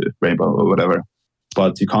go into Rainbow or whatever.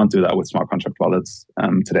 But you can't do that with smart contract wallets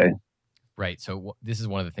today. Right. So this is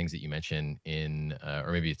one of the things that you mentioned in,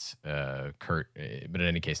 or maybe it's Kurt, but in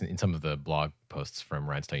any case, in some of the blog posts from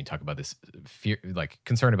Rhinestone, you talk about this fear, like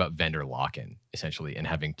concern about vendor lock-in, essentially, and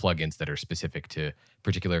having plugins that are specific to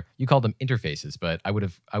particular. You call them interfaces, but I would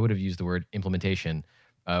have used the word implementation.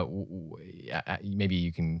 Maybe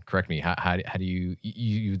you can correct me. How do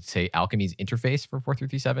you'd say Alchemy's interface for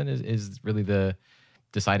 4337 is really the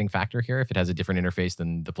deciding factor here? If it has a different interface,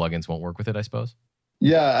 then the plugins won't work with it, I suppose.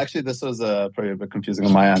 Yeah, actually, this was probably a bit confusing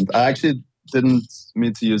on my end. I actually didn't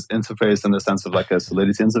mean to use interface in the sense of like a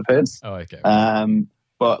Solidity interface. Oh, okay.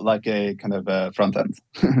 But like a kind of a front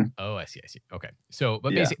end. Oh, I see. Okay. So,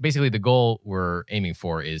 but basically, the goal we're aiming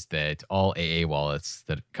for is that all AA wallets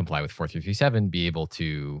that comply with 4337 be able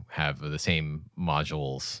to have the same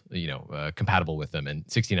modules, compatible with them, and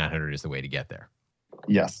 6900 is the way to get there.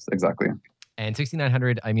 Yes, exactly. And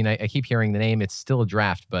 6900, I mean, I keep hearing the name. It's still a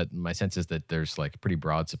draft, but my sense is that there's like pretty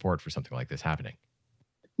broad support for something like this happening.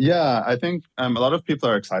 Yeah, I think a lot of people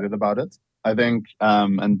are excited about it. I think,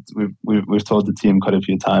 and we've told the team quite a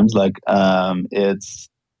few times, like it's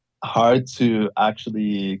hard to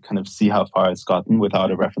actually kind of see how far it's gotten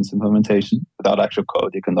without a reference implementation, without actual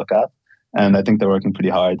code you can look at. And I think they're working pretty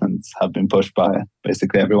hard and have been pushed by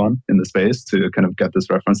basically everyone in the space to kind of get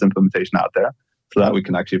this reference implementation out there, so that we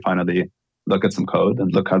can actually finally look at some code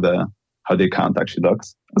and look how the account actually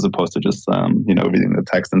looks, as opposed to just reading the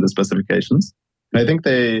text and the specifications. And I think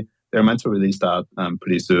they're meant to release that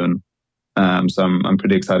pretty soon. So I'm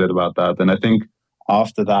pretty excited about that. And I think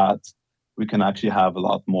after that, we can actually have a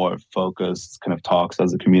lot more focused kind of talks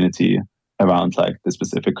as a community around like the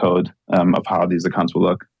specific code of how these accounts will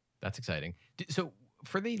look. That's exciting. So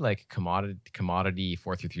for the like commodity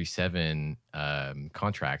 4337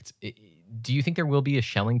 contracts, do you think there will be a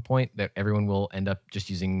shelling point that everyone will end up just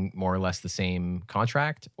using more or less the same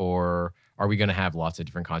contract, or are we going to have lots of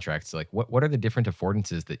different contracts? Like what are the different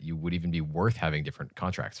affordances that you would even be worth having different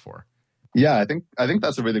contracts for? Yeah, I think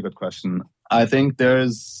that's a really good question. I think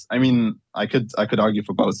I could argue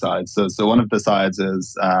for both sides. So one of the sides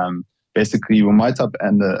is basically we might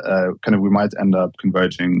end up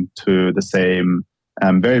converging to the same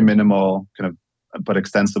very minimal kind of but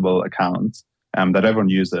extensible account that everyone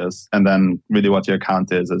uses, and then really what your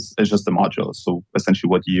account is just a module. So essentially,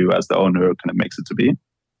 what you as the owner kind of makes it to be.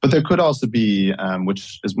 But there could also be,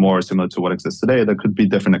 which is more similar to what exists today, there could be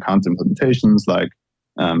different account implementations, like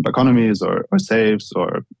economies or saves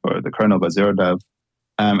or the kernel by zero dev.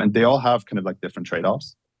 And they all have kind of like different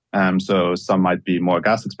trade-offs. So some might be more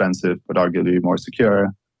gas expensive, but arguably more secure.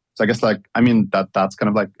 So I guess that's kind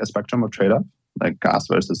of like a spectrum of trade-off, like gas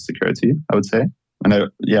versus security, I would say.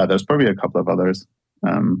 And there's probably a couple of others.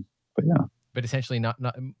 But yeah. But essentially not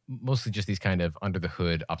mostly just these kind of under the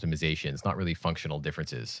hood optimizations, not really functional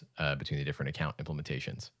differences between the different account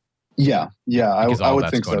implementations. Yeah. I would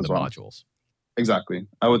think so going as to the well. Modules. Exactly.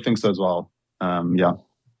 I would think so as well. Yeah.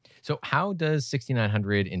 So how does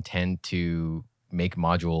 6900 intend to make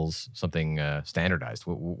modules something standardized?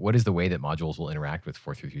 What is the way that modules will interact with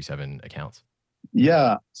 4337 accounts?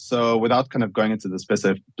 Yeah. So without kind of going into the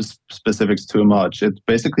specifics too much, it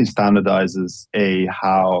basically standardizes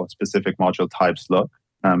how specific module types look.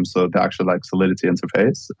 So the actual like Solidity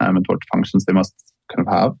interface and what functions they must kind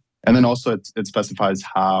of have. And then also it specifies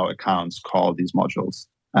how accounts call these modules.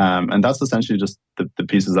 And that's essentially just the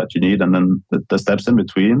pieces that you need. And then the steps in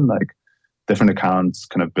between, like different accounts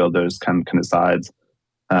kind of builders can decide.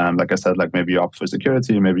 Like I said, like maybe you opt for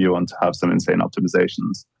security, maybe you want to have some insane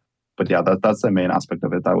optimizations. But yeah, that's the main aspect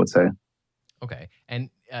of it, I would say. Okay. And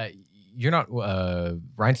you're not,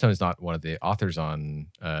 Rhinestone is not one of the authors on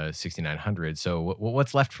 6900. So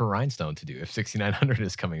what's left for Rhinestone to do if 6900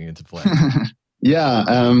 is coming into play?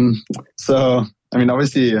 Yeah. So, I mean,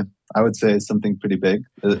 obviously, I would say something pretty big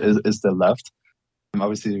is still left.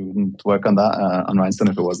 Obviously, we wouldn't work on that on Rhinestone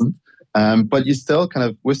if it wasn't. But you still kind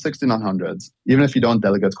of, with 6900, even if you don't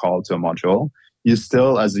delegate call to a module, you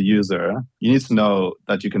still, as a user, you need to know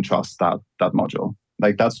that you can trust that module.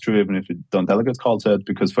 Like that's true even if you don't delegate call to it,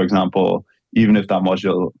 because, for example, even if that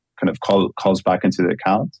module kind of calls back into the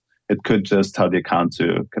account, it could just tell the account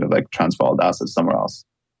to kind of like transfer all the assets somewhere else.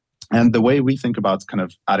 And the way we think about kind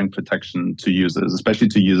of adding protection to users, especially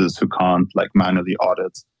to users who can't like manually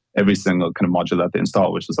audit every single kind of module that they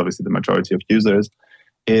install, which is obviously the majority of users,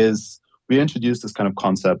 is we introduced this kind of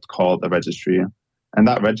concept called a registry. And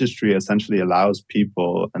that registry essentially allows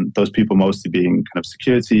people, and those people mostly being kind of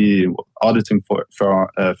security, auditing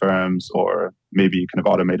firms, or maybe kind of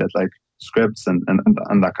automated like scripts and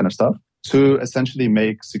that kind of stuff, to essentially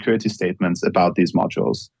make security statements about these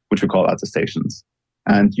modules, which we call attestations.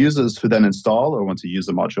 And users who then install or want to use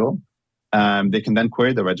a module, they can then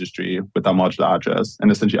query the registry with that module address and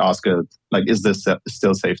essentially ask it, like, is this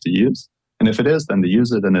still safe to use? And if it is, then they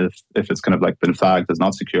use it. And if it's kind of like been flagged as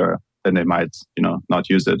not secure, then they might, not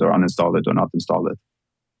use it or uninstall it or not install it.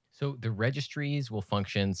 So the registries will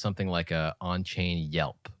function something like a on-chain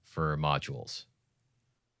Yelp for modules.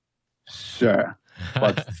 Sure.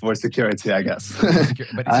 But for security, I guess.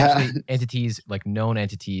 But essentially, entities, like known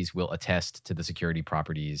entities, will attest to the security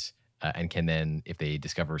properties and can then, if they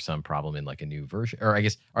discover some problem in like a new version, or I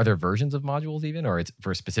guess, are there versions of modules even, or it's for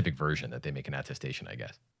a specific version that they make an attestation, I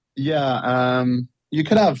guess? Yeah, you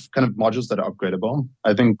could have kind of modules that are upgradable.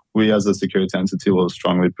 I think we as a security entity will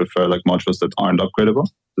strongly prefer like modules that aren't upgradable,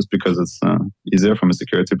 just because it's easier from a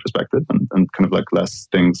security perspective and kind of like less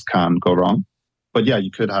things can go wrong. But yeah,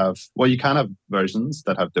 you can have versions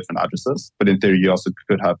that have different addresses, but in theory, you also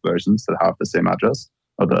could have versions that have the same address,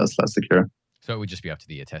 although that's less secure. So it would just be up to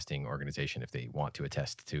the attesting organization if they want to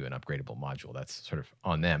attest to an upgradable module. That's sort of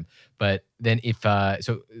on them. But then if,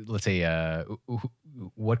 so let's say,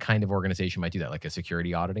 what kind of organization might do that? Like a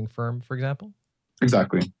security auditing firm, for example?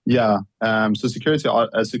 Exactly. Yeah. So security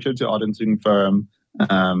auditing firm,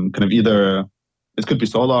 kind of either, it could be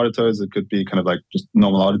sole auditors, it could be kind of like just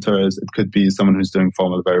normal auditors, it could be someone who's doing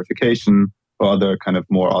formal verification or other kind of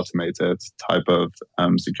more automated type of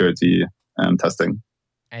security testing.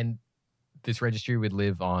 And this registry would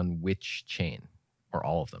live on which chain, or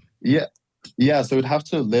all of them? Yeah. So it'd have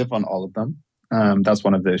to live on all of them. That's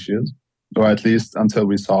one of the issues, or at least until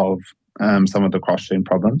we solve some of the cross-chain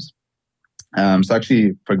problems. So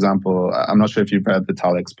actually, for example, I'm not sure if you've read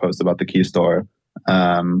Vitalik's post about the key store,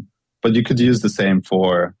 but you could use the same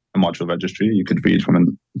for a module registry. You could read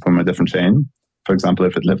from a different chain. For example,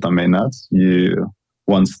 if it lived on mainnet,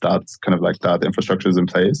 once that's kind of like that infrastructure is in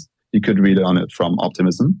place, you could read on it from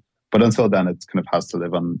Optimism. But until then, it kind of has to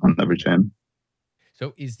live on every chain.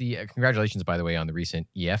 So is the, congratulations, by the way, on the recent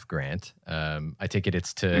EF grant. I take it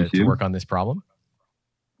it's to work on this problem?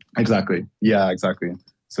 Exactly. Yeah, exactly.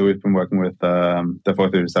 So we've been working with the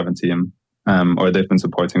 437 team, or they've been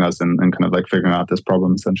supporting us in kind of like figuring out this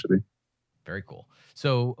problem, essentially. Very cool.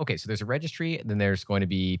 So, okay, so there's a registry, and then there's going to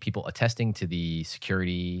be people attesting to the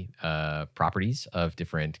security properties of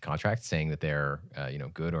different contracts, saying that they're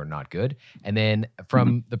good or not good. And then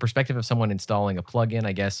from the perspective of someone installing a plugin,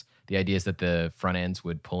 I guess the idea is that the front ends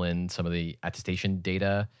would pull in some of the attestation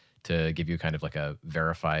data to give you kind of like a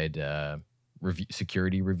verified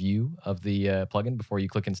security review of the plugin before you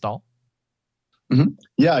click install?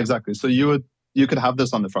 Yeah, exactly. So you could have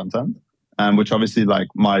this on the front end, which obviously like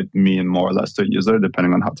might mean more or less to a user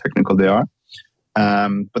depending on how technical they are.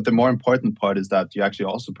 But the more important part is that you actually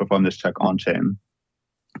also perform this check on chain,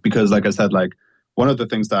 because like I said, like one of the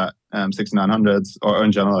things that 6900s or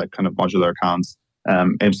in general like kind of modular accounts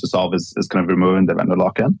aims to solve is kind of removing the vendor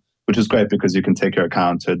lock-in, which is great because you can take your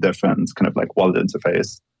account to a different kind of like wallet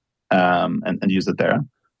interface and use it there.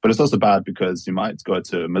 But it's also bad because you might go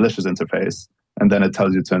to a malicious interface and then it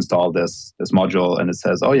tells you to install this module and it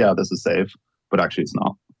says, oh yeah, this is safe, but actually it's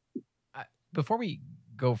not. Before we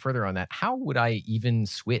go further on that, how would I even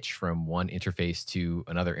switch from one interface to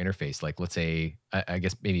another interface? Like, let's say, I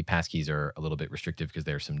guess maybe passkeys are a little bit restrictive because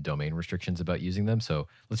there's some domain restrictions about using them. So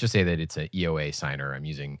let's just say that it's an EOA signer. I'm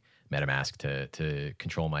using MetaMask to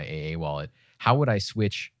control my AA wallet. How would I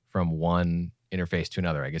switch from one interface to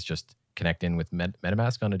another? I guess just connect in with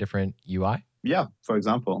MetaMask on a different UI? Yeah, for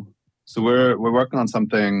example. So we're working on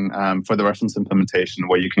something for the reference implementation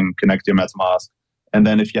where you can connect your MetaMask. And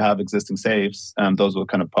then if you have existing safes, those will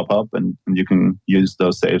kind of pop up and you can use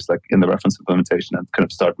those safes like in the reference implementation and kind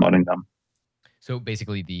of start modding them. So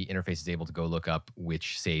basically the interface is able to go look up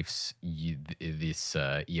which safes this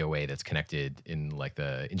EOA that's connected in like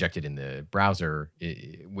injected in the browser,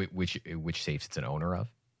 which safes it's an owner of?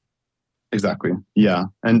 Exactly. Yeah.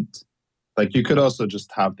 And like you could also just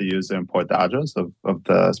have the user import the address of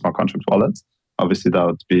the smart contract wallet. Obviously that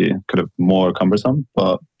would be kind of more cumbersome,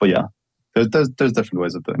 but yeah. There's different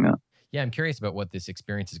ways of doing it. Yeah, I'm curious about what this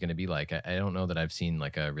experience is going to be like. I don't know that I've seen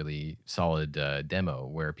like a really solid demo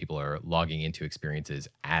where people are logging into experiences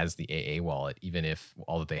as the AA wallet, even if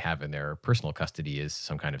all that they have in their personal custody is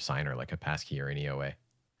some kind of signer like a passkey or an EOA.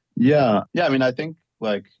 Yeah. I mean, I think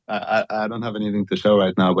like I don't have anything to show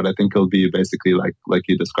right now, but I think it'll be basically like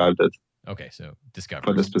you described it. Okay, so discover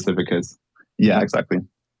for the specific case. Yeah, exactly.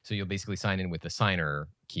 So you'll basically sign in with the signer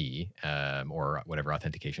key or whatever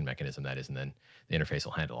authentication mechanism that is, and then the interface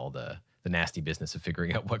will handle all the nasty business of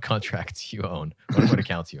figuring out what contracts you own, what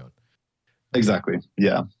accounts you own. Exactly.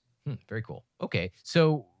 Yeah. Very cool. Okay,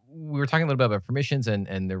 so we were talking a little bit about permissions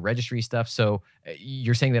and the registry stuff. So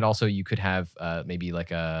you're saying that also you could have maybe like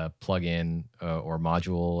a plugin or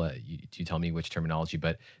module. You tell me which terminology,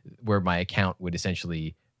 but where my account would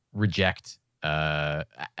essentially reject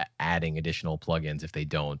adding additional plugins if they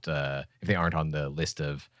aren't on the list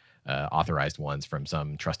of authorized ones from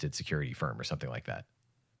some trusted security firm or something like that.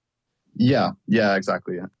 Yeah,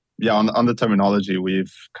 exactly. Yeah, on the terminology,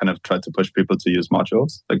 we've kind of tried to push people to use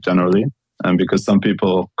modules, like generally, because some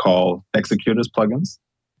people call executors plugins,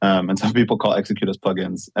 and some people call executors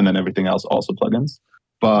plugins, and then everything else also plugins.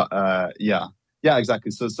 But yeah,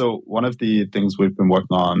 exactly. So one of the things we've been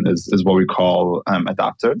working on is what we call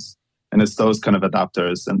adapters. And it's those kind of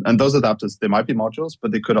adapters. And those adapters, they might be modules,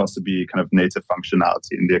 but they could also be kind of native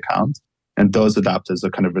functionality in the account. And those adapters are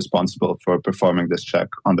kind of responsible for performing this check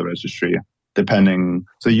on the registry, depending.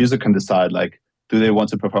 So a user can decide, like, do they want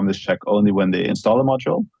to perform this check only when they install a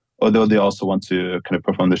module? Or do they also want to kind of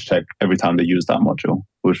perform this check every time they use that module,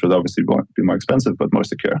 which would obviously be more expensive, but more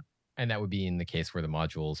secure. And that would be in the case where the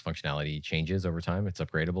module's functionality changes over time. It's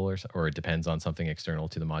upgradable or it depends on something external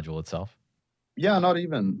to the module itself. Yeah, not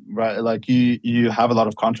even, right? Like you have a lot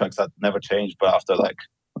of contracts that never change, but after like,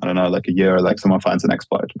 I don't know, like a year, like someone finds an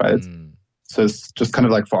exploit, right? So it's just kind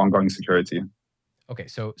of like for ongoing security. Okay,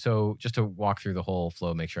 so just to walk through the whole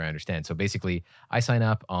flow, make sure I understand. So basically, I sign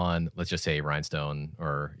up on, let's just say Rhinestone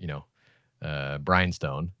or,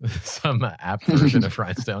 Rhinestone, some app version of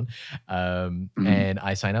Rhinestone. And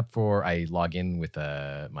I sign up I log in with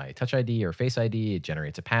my Touch ID or Face ID. It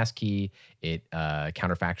generates a passkey. It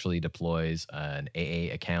counterfactually deploys an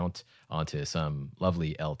AA account onto some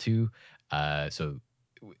lovely L2.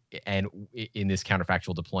 And in this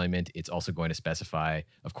counterfactual deployment, it's also going to specify,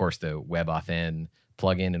 of course, the WebAuthn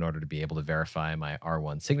plugin in order to be able to verify my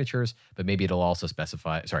R1 signatures, but maybe it'll also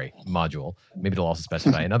specify, module. Maybe it'll also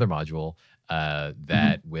specify another module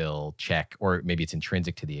that will check, or maybe it's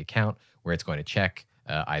intrinsic to the account where it's going to check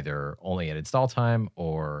either only at install time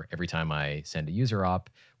or every time I send a user op,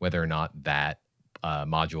 whether or not that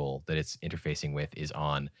module that it's interfacing with is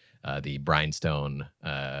on the Rhinestone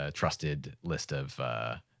trusted list of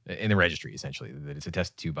in the registry, essentially, that it's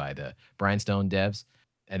attested to by the Rhinestone devs.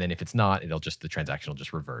 And then if it's not, the transaction will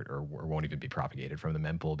just revert or won't even be propagated from the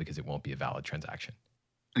mempool because it won't be a valid transaction.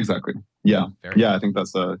 Exactly. Yeah. I think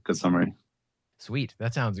that's a good summary. Sweet.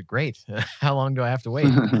 That sounds great. How long do I have to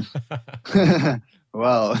wait?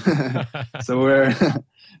 Well,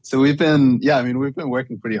 we've been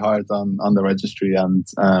working pretty hard on the registry, and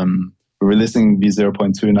we're releasing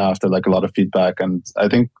v0.2 now after like a lot of feedback, and I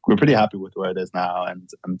think we're pretty happy with where it is now.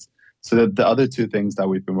 And so the other two things that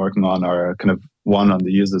we've been working on are kind of one on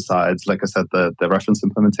the user side, like I said, the reference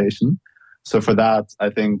implementation. So for that, I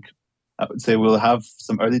would say we'll have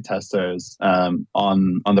some early testers on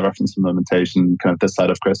the reference implementation kind of this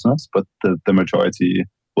side of Christmas, but the majority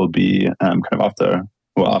will be kind of after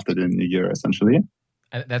the new year, essentially.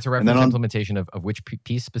 And that's a reference implementation of which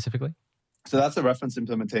piece specifically? So that's a reference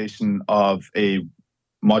implementation of a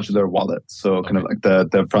modular wallet. So kind of like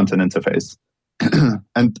the front end interface.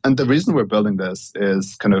 and the reason we're building this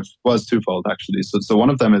is was twofold actually. So one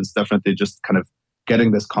of them is definitely just kind of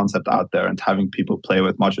getting this concept out there and having people play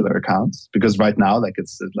with modular accounts. Because right now, like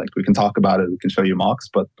it's like we can talk about it, we can show you mocks,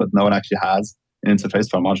 but no one actually has an interface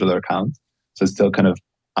for a modular account. So it's still kind of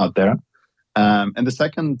out there. And the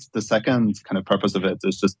second kind of purpose of it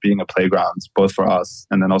is just being a playground, both for us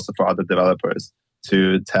and then also for other developers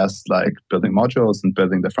to test like building modules and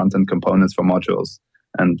building the front end components for modules,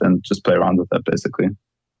 and then just play around with that basically.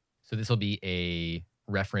 So this will be a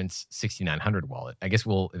reference 6900 wallet. I guess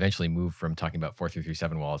we'll eventually move from talking about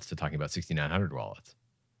 4337 wallets to talking about 6900 wallets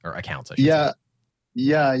or accounts, I should say.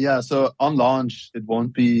 Yeah. So on launch, it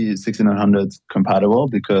won't be 6900 compatible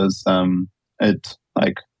because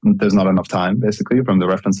there's not enough time basically from the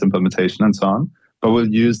reference implementation and so on. But we'll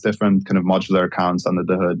use different kind of modular accounts under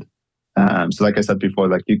the hood. So like I said before,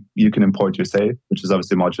 like you can import your safe, which is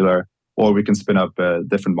obviously modular, or we can spin up a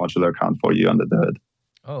different modular account for you under the hood.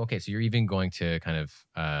 Oh, okay. So you're even going to kind of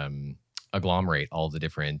agglomerate all the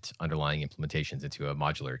different underlying implementations into a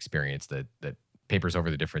modular experience that papers over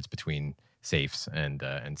the difference between safes and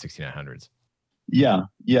 6900s. Yeah.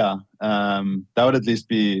 That would at least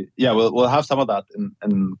be, we'll have some of that in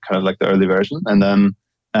kind of like the early version. And then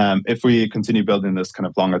if we continue building this kind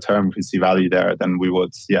of longer term, if we see value there, then we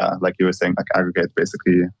would, like you were saying, like aggregate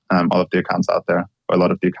basically all of the accounts out there, or a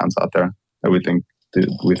lot of the accounts out there that we think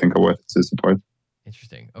are worth it to support.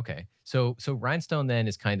 Interesting. Okay. So Rhinestone then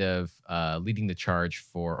is kind of leading the charge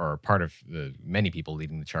or part of the many people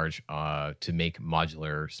leading the charge to make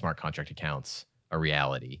modular smart contract accounts a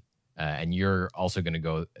reality. And you're also going to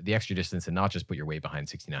go the extra distance and not just put your weight behind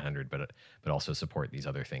 6900, but also support these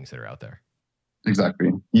other things that are out there.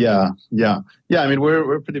 Exactly. Yeah. I mean,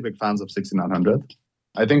 we're pretty big fans of 6900.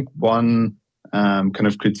 I think one kind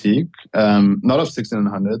of critique, not of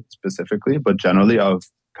 6900 specifically, but generally of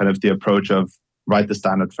kind of the approach of write the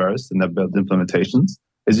standard first and then build implementations,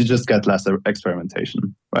 is you just get less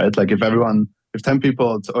experimentation, right? Like if 10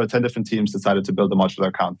 people or 10 different teams decided to build a modular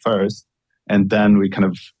account first, and then we kind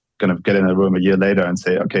of get in a room a year later and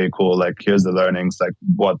say, okay, cool, like here's the learnings, like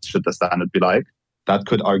what should the standard be like? That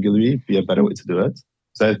could arguably be a better way to do it.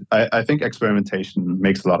 So I think experimentation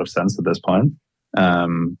makes a lot of sense at this point.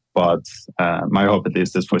 But my hope at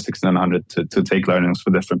least is for 1600 to take learnings for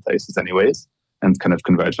different places anyways, and kind of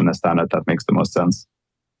converge on a standard that makes the most sense.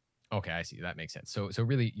 Okay, I see. That makes sense. So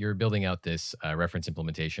really, you're building out this reference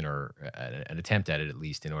implementation or an attempt at it, at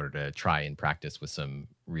least, in order to try and practice with some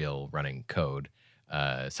real running code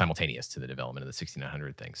simultaneous to the development of the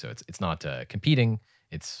 1600 thing. So it's not competing.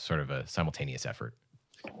 It's sort of a simultaneous effort.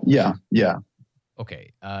 Yeah.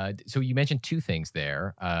 Okay. So you mentioned two things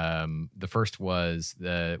there. The first was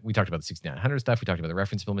we talked about the 6900 stuff. We talked about the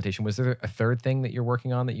reference implementation. Was there a third thing that you're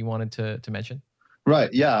working on that you wanted to mention?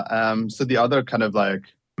 Right. Yeah. So the other kind of like,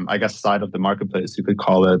 I guess, side of the marketplace, you could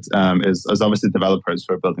call it, is obviously developers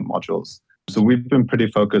who are building modules. So we've been pretty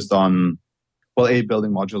focused on,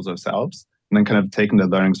 building modules ourselves, and then kind of taking the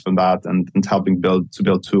learnings from that and helping build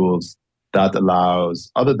tools that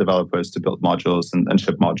allows other developers to build modules and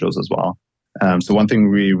ship modules as well. So one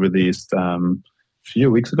thing we released a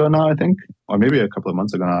few weeks ago now, I think, or maybe a couple of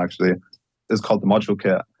months ago now, actually, is called the Module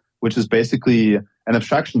Kit, which is basically an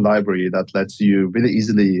abstraction library that lets you really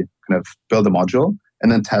easily kind of build a module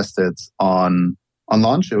and then test it on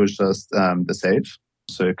launch. It was just the safe.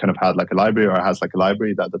 So it kind of had like a library, or has like a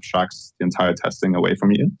library that abstracts the entire testing away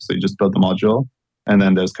from you. So you just build the module. And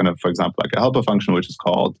then there's kind of, for example, like a helper function, which is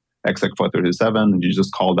called exec4337, and you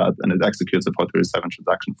just call that and it executes a 437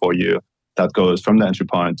 transaction for you that goes from the entry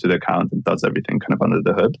point to the account and does everything kind of under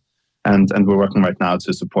the hood. And we're working right now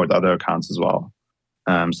to support other accounts as well.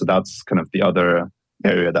 So that's kind of the other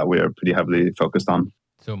area that we're pretty heavily focused on.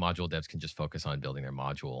 So module devs can just focus on building their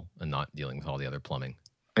module and not dealing with all the other plumbing.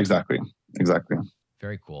 Exactly.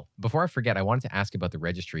 Very cool. Before I forget, I wanted to ask about the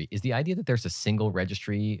registry. Is the idea that there's a single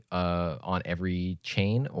registry on every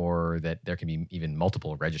chain, or that there can be even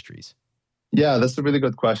multiple registries? Yeah, that's a really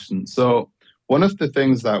good question. So one of the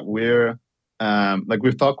things that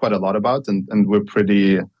we've thought quite a lot about, and we're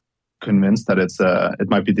pretty convinced that it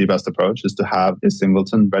might be the best approach is to have a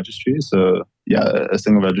singleton registry. So yeah, a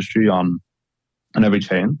single registry on every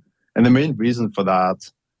chain. And the main reason for that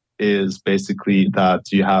is basically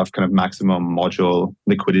that you have kind of maximum module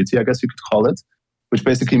liquidity, I guess you could call it, which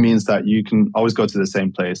basically means that you can always go to the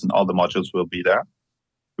same place and all the modules will be there,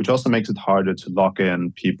 which also makes it harder to lock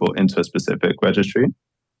in people into a specific registry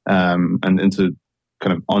and into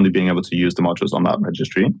kind of only being able to use the modules on that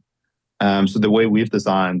registry. So the way we've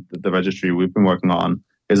designed the registry we've been working on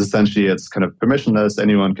is essentially it's kind of permissionless.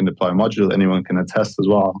 Anyone can deploy a module. Anyone can attest as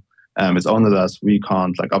well. It's ownerless. We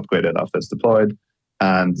can't like upgrade it after it's deployed,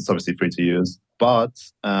 and it's obviously free to use. But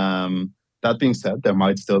that being said, there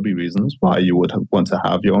might still be reasons why you would want to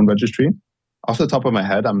have your own registry. Off the top of my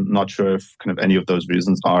head, I'm not sure if kind of any of those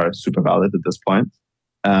reasons are super valid at this point.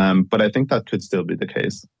 But I think that could still be the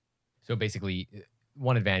case. So basically,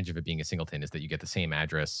 one advantage of it being a singleton is that you get the same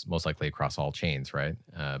address most likely across all chains, right?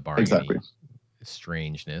 Barring exactly. any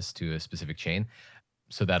strangeness to a specific chain.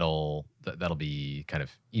 So that'll be kind of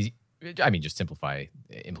easy. I mean, just simplify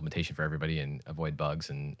implementation for everybody and avoid bugs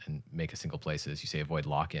and make a single place, as you say, avoid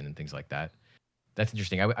lock-in and things like that. That's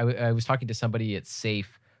interesting. I was talking to somebody at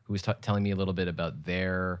Safe who was telling me a little bit about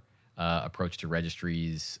their approach to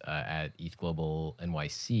registries at ETH Global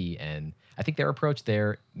NYC. And I think their approach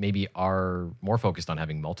there maybe are more focused on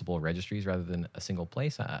having multiple registries rather than a single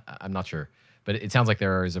place. I'm not sure. But it sounds like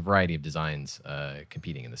there is a variety of designs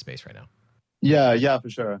competing in the space right now. Yeah, for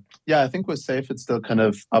sure. Yeah, I think with Safe, it's still kind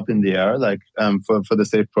of up in the air. Like for the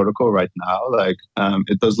Safe protocol right now, like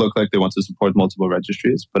it does look like they want to support multiple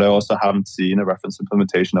registries, but I also haven't seen a reference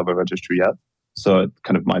implementation of a registry yet. So it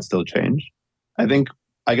kind of might still change.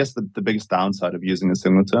 I guess the biggest downside of using a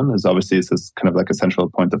singleton is obviously it's this kind of like a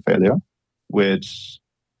central point of failure, which,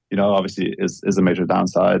 you know, obviously is a major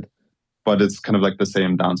downside, but it's kind of like the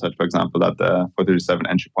same downside, for example, that the 437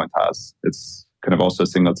 entry point has. It's kind of also a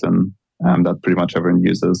singleton that pretty much everyone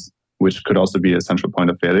uses, which could also be a central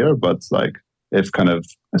point of failure. But like if kind of,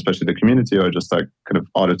 especially the community or just like kind of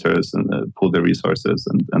auditors and pool their resources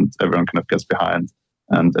and everyone kind of gets behind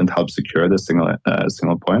and helps secure this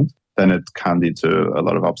single point, then it can lead to a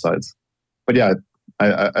lot of upsides. But yeah,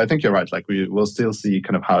 I think you're right. Like we will still see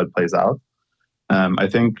kind of how it plays out. I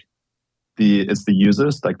think it's the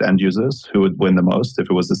users, like the end users, who would win the most if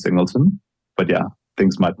it was a singleton. But yeah,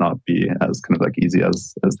 things might not be as kind of like easy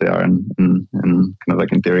as they are in kind of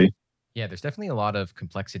like in theory. Yeah, there's definitely a lot of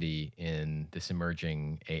complexity in this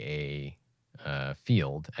emerging AA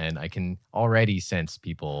field, and I can already sense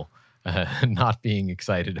people not being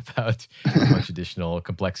excited about how much additional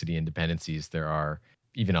complexity and dependencies there are,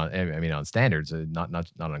 even on standards, not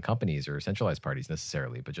on companies or centralized parties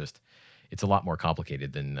necessarily, but just it's a lot more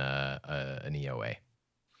complicated than an EOA.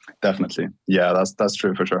 Definitely, yeah, that's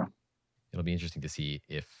true for sure. It'll be interesting to see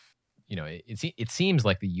if, you know, it seems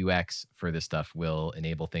like the UX for this stuff will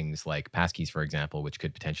enable things like passkeys, for example, which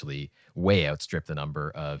could potentially way outstrip the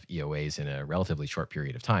number of EOAs in a relatively short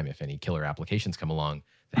period of time. If any killer applications come along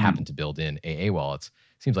that happen to build in AA wallets,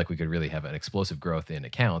 seems like we could really have an explosive growth in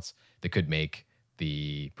accounts that could make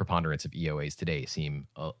the preponderance of EOAs today seem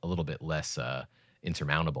a little bit less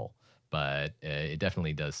insurmountable. But it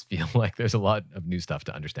definitely does feel like there's a lot of new stuff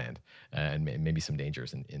to understand and maybe some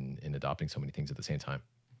dangers in adopting so many things at the same time.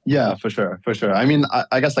 Yeah, for sure. I mean,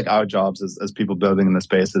 I guess like our jobs as people building in the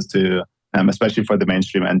space is to, especially for the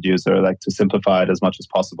mainstream end user, like to simplify it as much as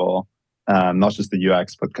possible. Not just the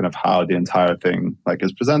UX, but kind of how the entire thing like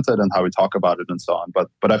is presented and how we talk about it and so on.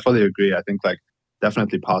 But I fully agree. I think like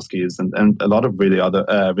definitely passkeys and a lot of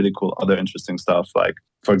really cool other interesting stuff. Like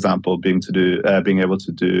for example, being able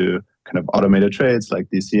to do kind of automated trades like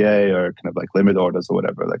DCA or kind of like limit orders or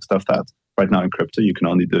whatever, like stuff that right now in crypto you can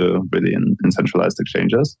only do really in centralized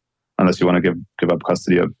exchanges unless you want to give up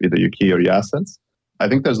custody of either your key or your assets. I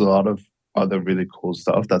think there's a lot of other really cool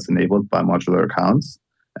stuff that's enabled by modular accounts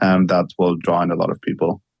that will draw in a lot of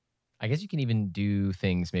people. I guess you can even do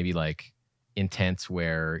things maybe like intents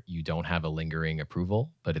where you don't have a lingering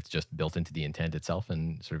approval, but it's just built into the intent itself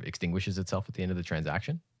and sort of extinguishes itself at the end of the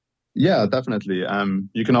transaction. Yeah, definitely.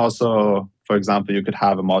 You can also, for example, you could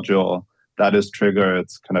have a module that is triggered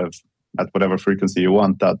kind of at whatever frequency you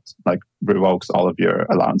want that like revokes all of your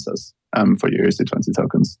allowances for your ERC20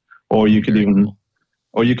 tokens. Or you could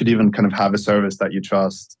even kind of have a service that you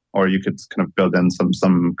trust, or you could kind of build in some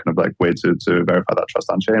kind of like way to verify that trust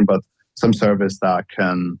on chain, but some service that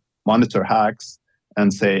can monitor hacks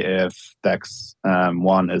and say if DEX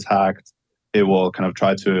 1 is hacked, it will kind of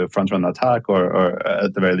try to front run the attack or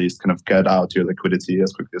at the very least kind of get out your liquidity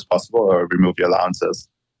as quickly as possible or remove your allowances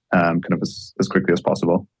kind of as quickly as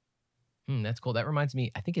possible. That's cool. That reminds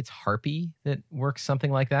me, I think it's Harpy that works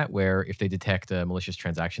something like that, where if they detect a malicious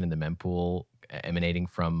transaction in the mempool emanating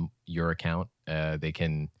from your account, they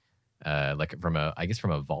can, like I guess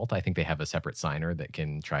from a vault, I think they have a separate signer that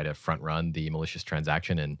can try to front run the malicious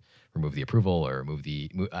transaction and remove the approval or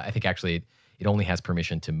I think actually it only has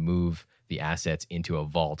permission to move the assets into a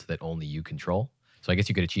vault that only you control. So I guess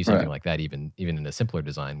you could achieve something like that even in a simpler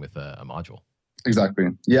design with a module. Exactly.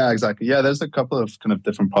 Yeah, exactly. Yeah, there's a couple of kind of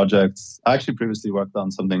different projects. I actually previously worked on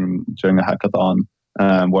something during a hackathon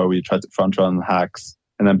where we tried to front run hacks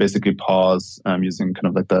and then basically pause using kind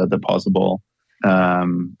of like the pausable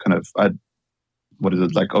what is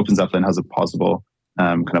it, like OpenZeppelin has a pausable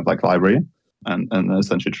kind of like library and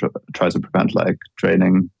essentially tries to prevent like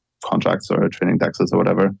draining contracts or draining dexes or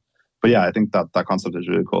whatever. But yeah, I think that concept is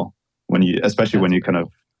really cool especially when you kind of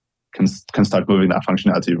can start moving that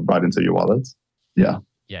functionality right into your wallets. Yeah.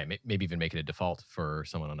 Yeah, maybe even make it a default for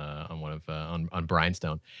someone on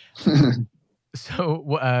Rhinestone.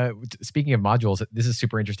 So, speaking of modules, this is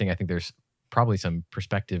super interesting. I think there's probably some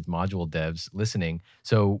prospective module devs listening.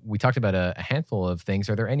 So we talked about a handful of things.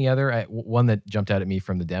 Are there any other? One that jumped out at me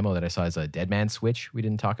from the demo that I saw is a Deadman switch we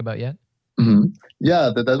didn't talk about yet. Mm-hmm. Yeah,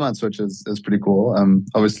 the Deadman switch is pretty cool.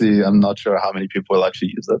 Obviously, I'm not sure how many people will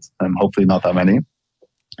actually use it. Hopefully not that many,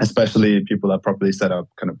 especially people that properly set up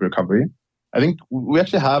kind of recovery. I think we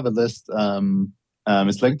actually have a list.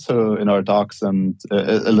 It's linked to in our docs, and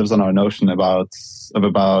it lives on our Notion of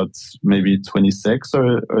about maybe 26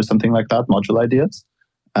 or something like that module ideas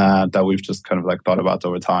that we've just kind of like thought about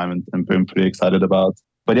over time and been pretty excited about.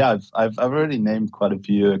 But yeah, I've already named quite a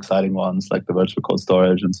few exciting ones like the virtual cold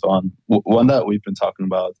storage and so on. One that we've been talking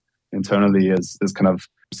about internally is kind of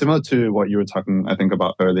similar to what you were talking, I think,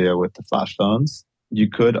 about earlier with the flash loans. You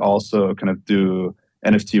could also kind of do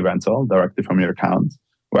NFT rental directly from your account,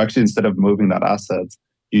 where actually instead of moving that asset,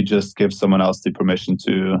 you just give someone else the permission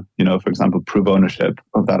to, for example, prove ownership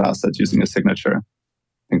of that asset using a signature.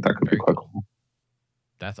 I think that could be quite cool.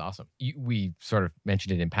 That's awesome. We sort of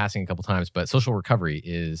mentioned it in passing a couple times, but social recovery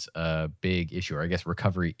is a big issue, or I guess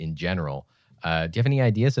recovery in general. Do you have any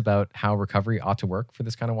ideas about how recovery ought to work for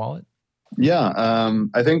this kind of wallet? Yeah,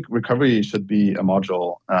 I think recovery should be a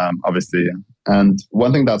module, obviously. And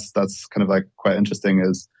one thing that's kind of like quite interesting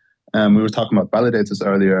is we were talking about validators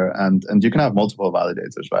earlier, and you can have multiple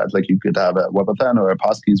validators, right? Like you could have a WebAuthn or a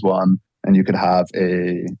Passkeys one, and you could have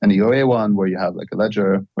an EOA one where you have like a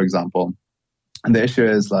ledger, for example. And the issue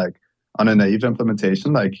is like on a naive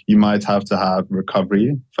implementation, like you might have to have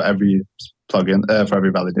recovery for every plugin, for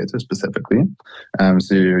every validator specifically.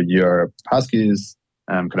 So your Passkeys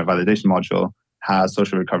kind of validation module has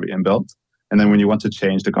social recovery inbuilt. And then when you want to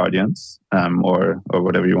change the guardians or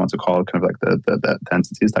whatever you want to call kind of like the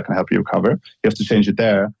entities that can help you recover, you have to change it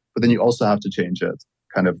there. But then you also have to change it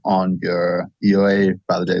kind of on your EOA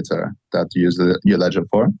validator that you use your ledger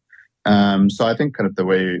for. So I think kind of the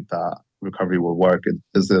way that recovery will work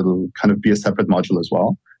is it'll kind of be a separate module as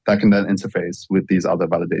well that can then interface with these other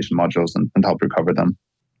validation modules and help recover them.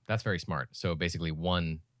 That's very smart. So basically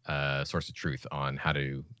one source of truth on how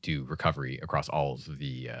to do recovery across all of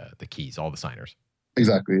the keys, all the signers.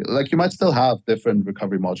 Exactly. Like you might still have different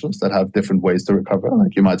recovery modules that have different ways to recover.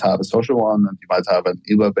 Like you might have a social one and you might have an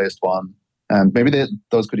ELO-based one. And maybe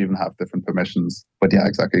those could even have different permissions. But yeah,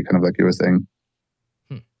 exactly. Kind of like you were saying.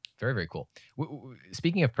 Very, very cool.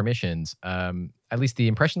 Speaking of permissions, at least the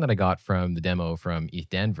impression that I got from the demo from ETH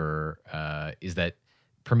Denver is that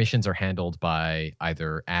permissions are handled by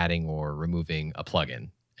either adding or removing a plugin,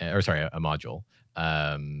 a module,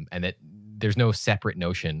 and that there's no separate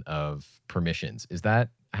notion of permissions. Is that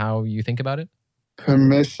how you think about it?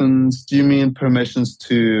 Permissions? Do you mean permissions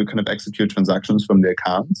to kind of execute transactions from the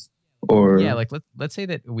accounts? Or yeah, like let's say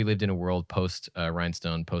that we lived in a world post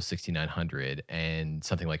Rhinestone, post 6900, and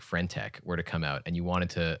something like Friendtech were to come out, and you wanted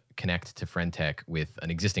to connect to Friendtech with an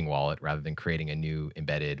existing wallet rather than creating a new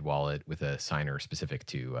embedded wallet with a signer specific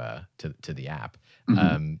to the app.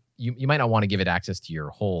 Mm-hmm. You might not want to give it access to your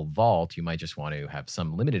whole vault. You might just want to have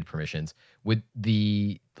some limited permissions. Would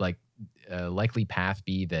the likely path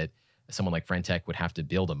be that someone like Friendtech would have to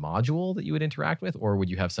build a module that you would interact with, or would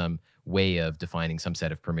you have some way of defining some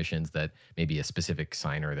set of permissions that maybe a specific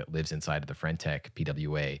signer that lives inside of the Friendtech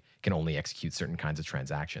PWA can only execute certain kinds of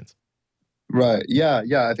transactions? Right. Yeah.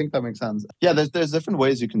 I think that makes sense. Yeah, there's different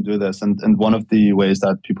ways you can do this, and one of the ways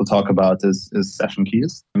that people talk about is session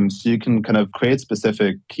keys. So you can kind of create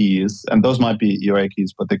specific keys, and those might be EOA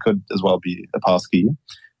keys, but they could as well be a passkey,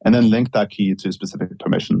 and then link that key to specific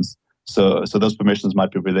permissions. So those permissions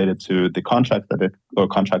might be related to the contract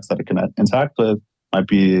contracts that it can interact with, might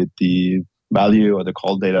be the value or the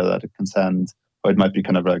call data that it can send, or it might be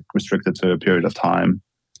kind of like restricted to a period of time.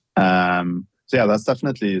 So yeah, that's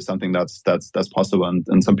definitely something that's possible,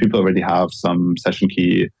 and some people already have some session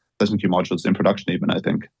key modules in production even, I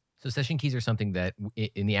think. So session keys are something that,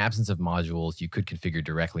 in the absence of modules, you could configure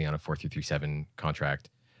directly on a 4337 contract.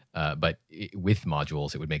 But with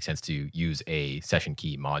modules, it would make sense to use a session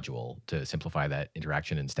key module to simplify that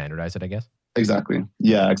interaction and standardize it, I guess. Exactly.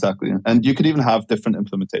 Yeah, exactly. And you could even have different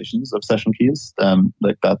implementations of session keys,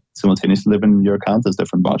 like that simultaneously live in your account as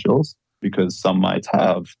different modules, because some might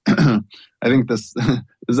have, I think this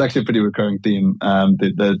is actually a pretty recurring theme,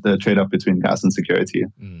 the trade-off between gas and security.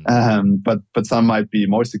 But some might be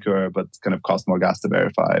more secure, but kind of cost more gas to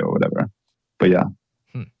verify or whatever. But yeah.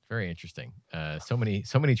 Very interesting. So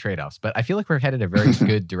many trade-offs, but I feel like we're headed a very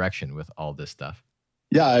good direction with all this stuff.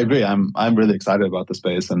 Yeah, I agree. I'm really excited about the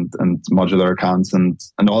space and modular accounts and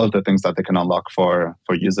all of the things that they can unlock for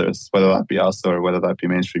users, whether that be us or whether that be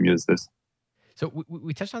mainstream users. So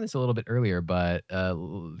we touched on this a little bit earlier, but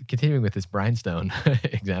continuing with this Rhinestone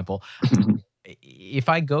example, if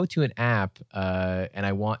I go to an app and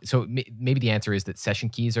I want, so maybe the answer is that session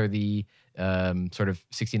keys are the sort of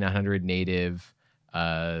 6900 native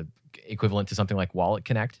equivalent to something like Wallet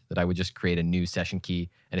Connect, that I would just create a new session key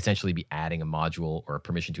and essentially be adding a module or a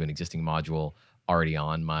permission to an existing module already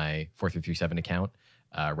on my 4337 account,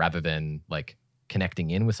 rather than like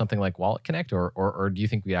connecting in with something like Wallet Connect, or do you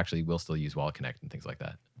think we actually will still use Wallet Connect and things like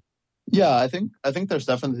that? Yeah, I think there's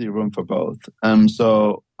definitely room for both.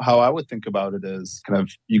 So how I would think about it is kind of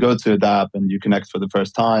you go to a DApp and you connect for the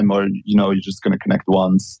first time, or you're just going to connect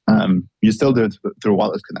once. You still do it through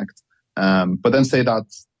Wallet Connect. But then say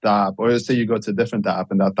that's DApp, or say you go to a different DApp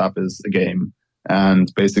and that DApp is a game.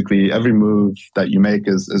 And basically every move that you make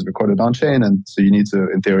is recorded on chain. And so you need to,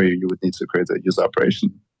 in theory, you would need to create a user operation.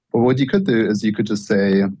 But what you could do is you could just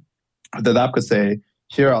say, the DApp could say,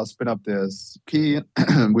 here, I'll spin up this key,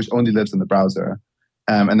 which only lives in the browser.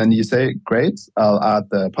 And then you say, great, I'll add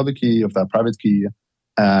the public key of that private key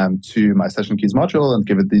to my session keys module and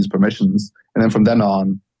give it these permissions. And then from then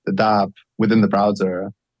on, the DApp within the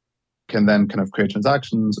browser can then kind of create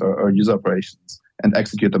transactions or user operations and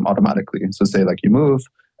execute them automatically. So say like you move,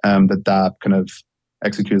 the DApp kind of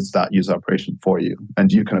executes that user operation for you.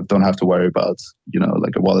 And you kind of don't have to worry about,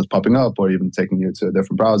 like a wallet popping up or even taking you to a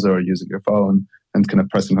different browser or using your phone and kind of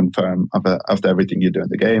pressing confirm after everything you do in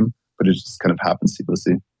the game. But it just kind of happens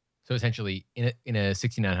seamlessly. So essentially, in a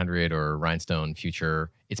 6900 or Rhinestone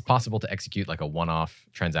future, it's possible to execute like a one-off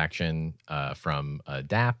transaction from a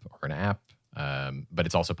DApp or an app. But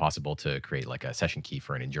it's also possible to create like a session key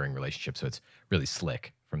for an enduring relationship. So it's really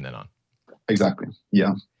slick from then on. Exactly.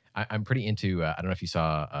 Yeah. I'm pretty into, I don't know if you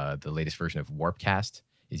saw the latest version of Warpcast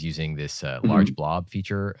is using this large blob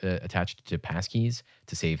feature attached to passkeys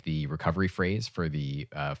to save the recovery phrase for the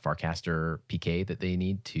Farcaster PK that they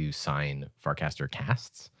need to sign Farcaster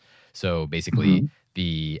casts. So basically,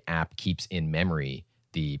 the app keeps in memory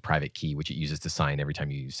the private key, which it uses to sign every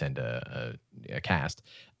time you send a cast.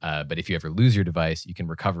 But if you ever lose your device, you can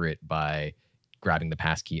recover it by grabbing the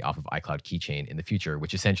passkey off of iCloud Keychain in the future,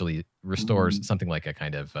 which essentially restores something like a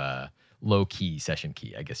kind of low-key session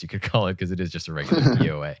key, I guess you could call it, because it is just a regular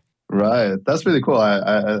POA. Right. That's really cool.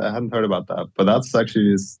 I hadn't heard about that, but that's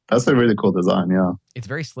a really cool design. Yeah. It's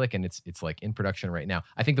very slick and it's like in production right now.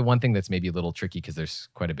 I think the one thing that's maybe a little tricky, because there's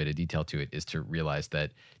quite a bit of detail to it, is to realize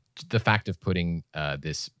that the fact of putting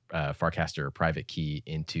this Farcaster private key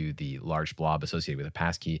into the large blob associated with a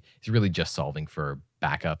passkey is really just solving for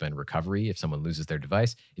backup and recovery. If someone loses their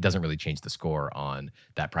device, it doesn't really change the score on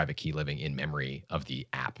that private key living in memory of the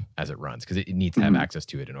app as it runs, because it needs to have access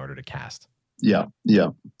to it in order to cast. Yeah,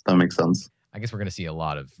 that makes sense. I guess we're going to see a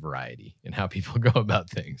lot of variety in how people go about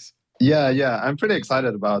things. Yeah. I'm pretty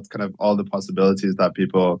excited about kind of all the possibilities that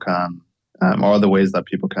people can, or the ways that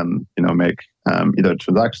people can, make either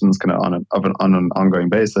transactions kind of on an ongoing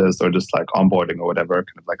basis, or just like onboarding or whatever,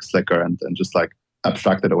 kind of like slicker and just like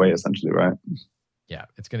abstract it away essentially, right? Yeah,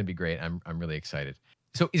 it's going to be great. I'm really excited.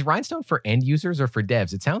 So is Rhinestone for end users or for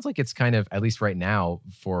devs? It sounds like it's kind of, at least right now,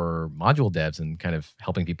 for module devs and kind of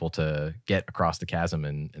helping people to get across the chasm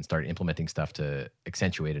and start implementing stuff to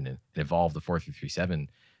accentuate and evolve the 4337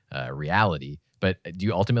 reality. But do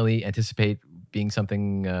you ultimately anticipate being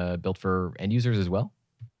something built for end users as well?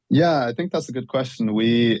 Yeah, I think that's a good question.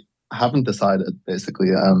 We haven't decided, basically.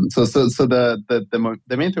 So the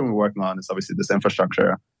main thing we're working on is obviously this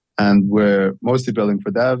infrastructure. And we're mostly building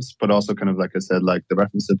for devs, but also kind of, like I said, like the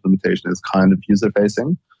reference implementation is kind of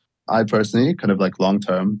user-facing. I personally, kind of like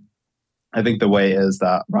long-term, I think the way is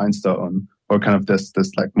that Rhinestone, or kind of this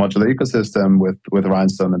like modular ecosystem with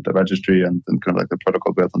Rhinestone and the registry and kind of like the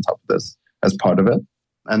protocol built on top of this as part of it,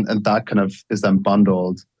 And that kind of is then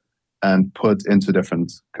bundled and put into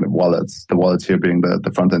different kind of wallets. The wallet here being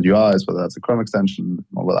the front end UIs, whether that's a Chrome extension,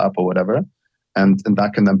 mobile app, or whatever. And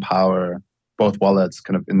that can then power both wallets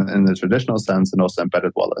kind of in the traditional sense and also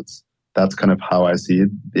embedded wallets. That's kind of how I see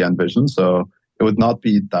the end vision. So it would not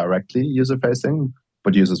be directly user facing,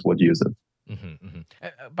 but users would use it. Mm-hmm,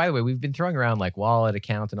 mm-hmm. By the way, we've been throwing around like wallet,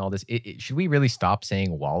 account, and all this. Should we really stop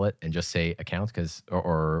saying wallet and just say account? Because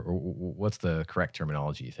or what's the correct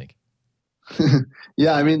terminology, you think?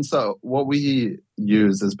 Yeah, I mean, so what we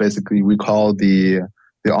use is basically we call the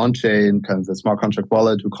on-chain kind of the smart contract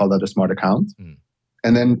wallet, we call that a smart account. Mm.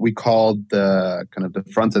 And then we call the kind of the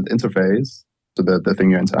front-end interface, so the thing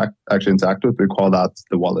you actually interact with, we call that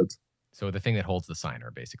the wallet. So the thing that holds the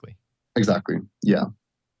signer, basically. Exactly, yeah.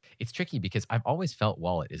 It's tricky because I've always felt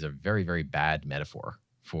wallet is a very, very bad metaphor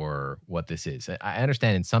for what this is. I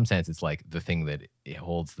understand in some sense it's like the thing that it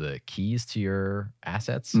holds the keys to your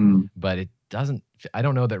assets, but it doesn't. I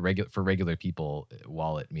don't know that for regular people,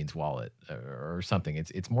 wallet means wallet or something.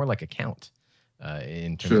 It's more like account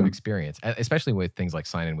in terms of experience, especially with things like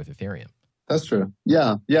sign in with Ethereum. That's true.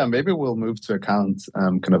 Yeah. Maybe we'll move to account,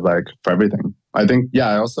 kind of like for everything. I think. Yeah.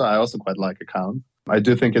 I also quite like account. I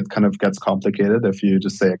do think it kind of gets complicated if you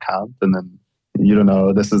just say account and then you don't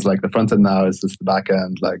know, this is like the front end now, is this the back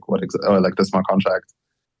end, like or like the smart contract.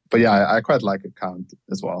 But yeah, I quite like account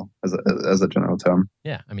as well as a general term.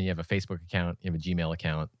 Yeah, I mean, you have a Facebook account, you have a Gmail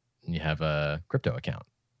account, and you have a crypto account.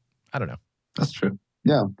 I don't know. That's true.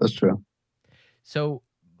 Yeah, that's true. So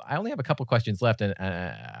I only have a couple questions left, and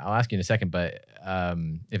I'll ask you in a second, but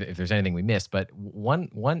if there's anything we missed. But one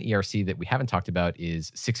ERC that we haven't talked about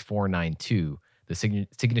is 6492, the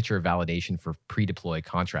signature validation for pre-deploy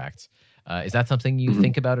contracts. Is that something you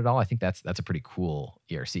think about at all? I think that's a pretty cool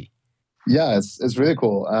ERC. Yeah, it's really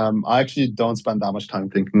cool. I actually don't spend that much time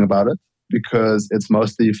thinking about it because it's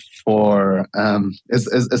mostly for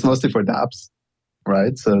it's mostly for dApps,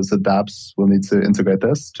 right? So dApps will need to integrate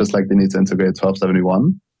this, just like they need to integrate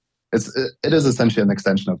 1271. It is essentially an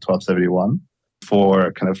extension of 1271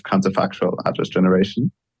 for kind of counterfactual address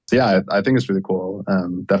generation. So yeah, I think it's really cool.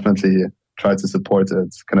 Definitely try to support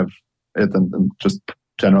it, kind of it and just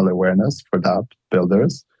general awareness for dApp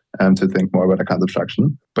builders and to think more about account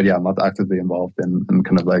abstraction. But yeah, I'm not actively involved in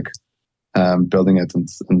kind of like building it and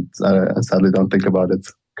sadly don't think about it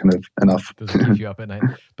kind of enough. Doesn't keep you up at night.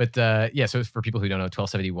 But yeah, so for people who don't know,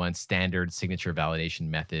 1271 standard signature validation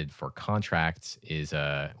method for contracts is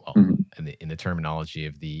in the terminology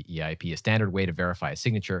of the EIP, a standard way to verify a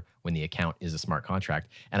signature when the account is a smart contract.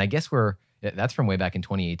 And I guess that's from way back in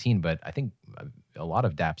 2018, but I think a lot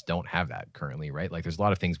of dApps don't have that currently, right? Like there's a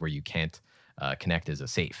lot of things where you can't connect as a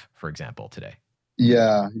safe, for example, today.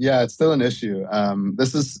 Yeah, it's still an issue.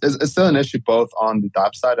 It's still an issue both on the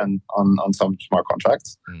dApp side and on some smart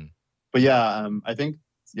contracts. But yeah, I think,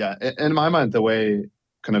 in my mind, the way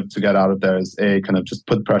kind of to get out of there is kind of just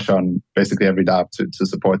put pressure on basically every dApp to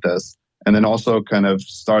support this. And then also kind of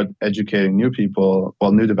start educating new people,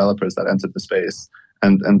 new developers that enter the space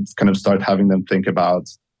and kind of start having them think about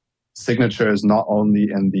signatures, not only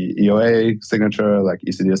in the EOA signature, like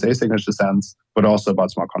ECDSA signature sense, but also about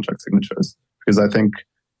smart contract signatures. Because I think,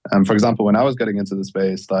 for example, when I was getting into the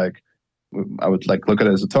space, like I would like look at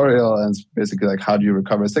a tutorial and it's basically like, how do you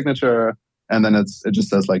recover a signature? And then it just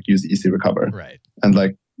says like use EC recover. Right. And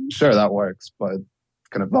like, sure, that works, but it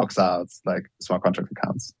kind of locks out like smart contract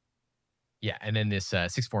accounts. Yeah, and then this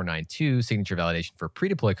 6492 signature validation for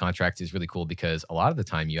pre-deploy contracts is really cool because a lot of the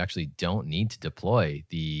time you actually don't need to deploy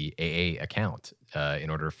the AA account in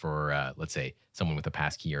order for, let's say, someone with a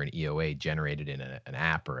passkey or an EOA generated in an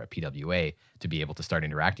app or a PWA to be able to start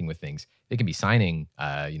interacting with things. They can be signing,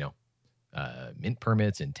 mint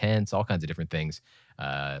permits, intents, all kinds of different things,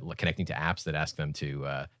 connecting to apps that ask them to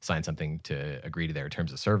sign something to agree to their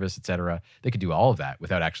terms of service, et cetera. They could do all of that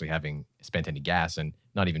without actually having spent any gas and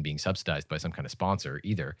not even being subsidized by some kind of sponsor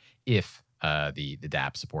either, if the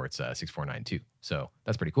dApp supports 6492. So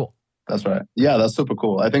that's pretty cool. That's right. Yeah, that's super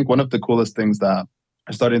cool. I think one of the coolest things that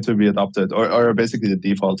are starting to be adopted, or basically the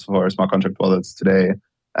default for smart contract wallets today,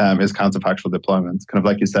 is counterfactual deployment. Kind of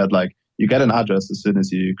like you said, like you get an address as soon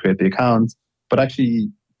as you create the account, but actually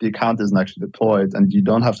the account isn't actually deployed and you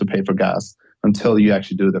don't have to pay for gas until you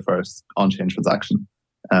actually do the first on-chain transaction.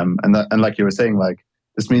 And like you were saying, like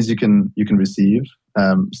this means you can receive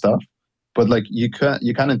stuff, but like you can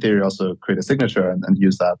in theory also create a signature and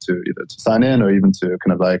use that to either to sign in or even to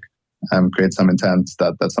kind of like create some intent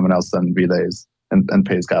that someone else then relays and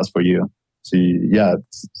pays gas for you. So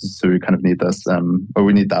so we kind of need this, or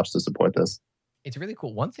we need dApps to support this. It's really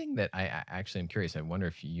cool. One thing that I actually am curious, I wonder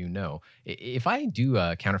if you know, if I do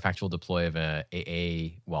a counterfactual deploy of a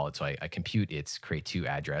AA wallet, so I compute its create2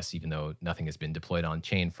 address, even though nothing has been deployed on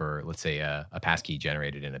chain for, let's say, a passkey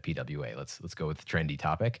generated in a PWA. Let's go with the trendy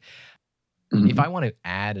topic. If Mhm. I want to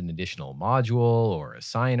add an additional module or a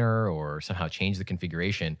signer or somehow change the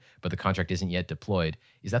configuration, but the contract isn't yet deployed,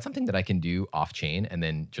 is that something that I can do off chain and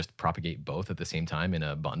then just propagate both at the same time in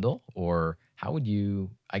a bundle? Or how would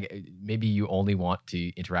you, maybe you only want to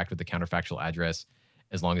interact with the counterfactual address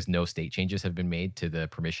as long as no state changes have been made to the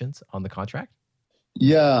permissions on the contract?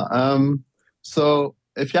 Yeah. So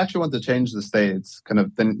if you actually want to change the states, kind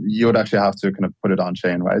of, then you would actually have to kind of put it on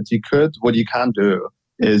chain, right? What you can do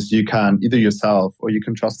is you can either yourself or you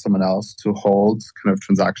can trust someone else to hold kind of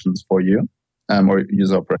transactions for you, or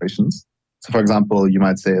user operations. So for example, you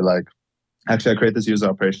might say like, actually, I create this user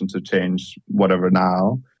operation to change whatever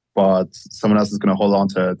now, but someone else is going to hold on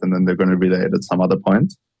to it and then they're going to relay it at some other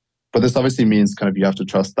point. But this obviously means kind of you have to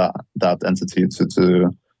trust that entity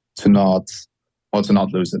to not or to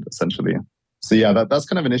not lose it essentially. So yeah, that's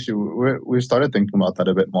kind of an issue. We've started thinking about that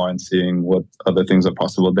a bit more and seeing what other things are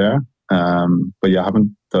possible there. But yeah, I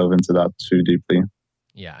haven't dove into that too deeply.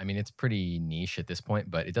 Yeah, I mean, it's pretty niche at this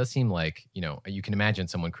point, but it does seem like, you can imagine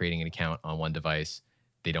someone creating an account on one device.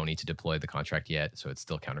 They don't need to deploy the contract yet, so it's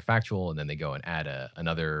still counterfactual. And then they go and add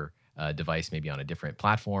another device, maybe on a different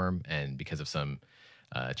platform. And because of some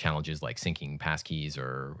challenges like syncing passkeys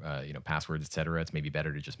or passwords, et cetera, it's maybe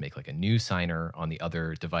better to just make like a new signer on the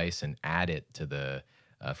other device and add it to the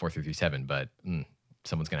 4337. But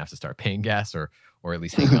someone's gonna have to start paying gas or at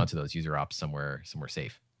least hanging on to those user ops somewhere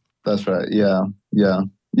safe. That's right. Yeah, yeah,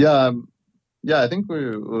 yeah, yeah. I think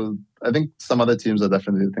some other teams are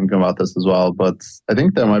definitely thinking about this as well. But I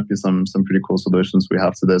think there might be some pretty cool solutions we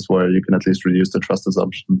have to this, where you can at least reduce the trust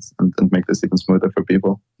assumptions and make this even smoother for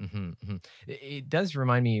people. It does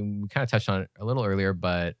remind me. We kind of touched on it a little earlier,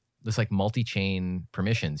 but this like multi-chain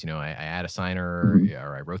permissions. I add a signer, Mhm.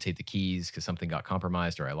 or I rotate the keys because something got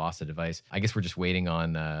compromised, or I lost a device. I guess we're just waiting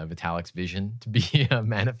on Vitalik's vision to be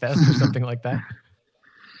manifest or something like that.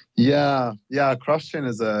 Yeah, yeah. Cross chain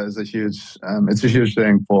is a huge it's a huge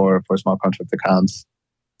thing for smart contract accounts.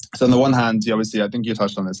 So on the one hand, you obviously, I think you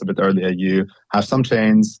touched on this a bit earlier. You have some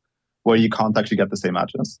chains where you can't actually get the same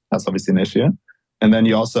address. That's obviously an issue. And then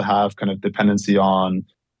you also have kind of dependency on,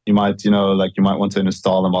 you might, like you might want to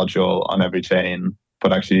install a module on every chain,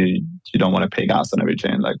 but actually you don't want to pay gas on every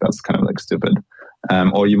chain. Like that's kind of like stupid.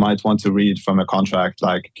 Or you might want to read from a contract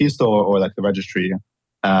like Keystore or like the registry,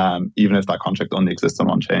 even if that contract only exists on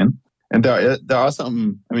one chain. And there are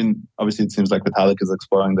some, I mean, obviously it seems like Vitalik is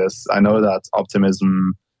exploring this. I know that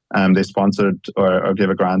Optimism, they sponsored or gave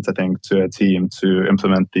a grant, I think, to a team to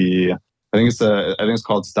implement I think it's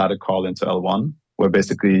called static call into L1, where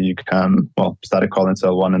basically you can, static call into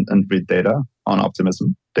L1 and read data on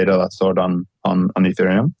Optimism, data that's stored on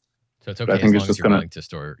Ethereum. So it's But I okay think as it's long as just you're gonna, willing to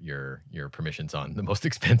store your permissions on the most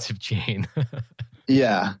expensive chain.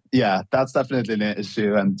 yeah, that's definitely an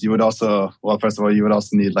issue. And you would also, first of all, you would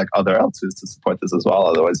also need like other L2s to support this as well.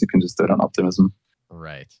 Otherwise, you can just do it on Optimism.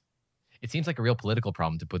 Right. It seems like a real political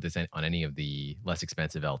problem to put this on any of the less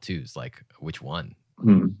expensive L2s. Like, which one?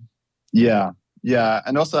 Hmm. Yeah, yeah,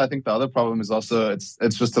 and also I think the other problem is also it's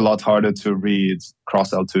just a lot harder to read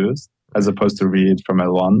cross L2s as opposed to read from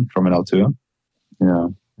L1 from an L2. Yeah.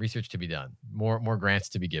 Research to be done. More grants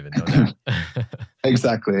to be given, no doubt.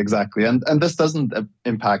 Exactly. And this doesn't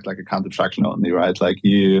impact like account attraction only, right? Like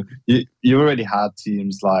you already had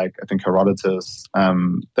teams like I think Herodotus,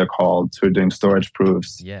 they're called, who are doing storage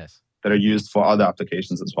proofs. Yes. That are used for other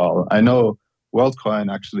applications as well. I know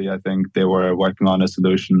WorldCoin actually, I think they were working on a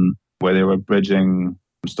solution where they were bridging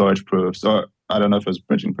storage proofs, or I don't know if it was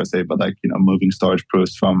bridging per se, but like, moving storage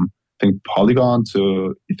proofs from, I think, Polygon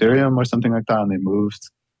to Ethereum or something like that. And they moved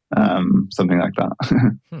something like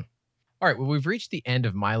that. All right. Well, we've reached the end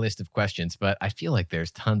of my list of questions, but I feel like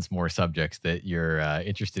there's tons more subjects that you're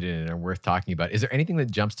interested in and are worth talking about. Is there anything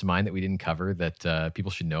that jumps to mind that we didn't cover that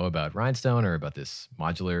people should know about Rhinestone or about this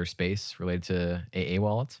modular space related to AA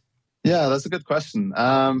wallets? Yeah, that's a good question.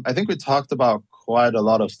 I think we talked about quite a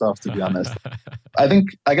lot of stuff, to be honest.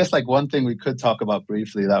 I guess like one thing we could talk about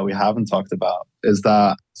briefly that we haven't talked about is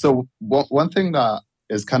that, so one thing that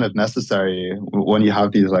is kind of necessary when you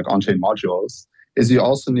have these like on-chain modules is you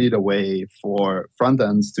also need a way for front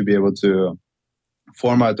ends to be able to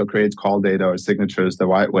format or create call data or signatures the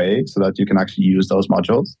right way so that you can actually use those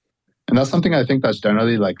modules. And that's something I think that's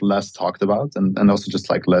generally like less talked about and also just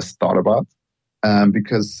like less thought about.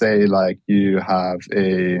 Because say like you have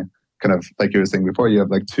a kind of, like you were saying before, you have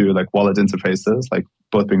like two like wallet interfaces, like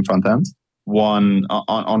both being front ends.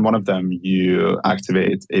 on one of them, you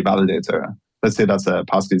activate a validator. Let's say that's a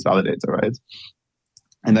passkeys validator, right?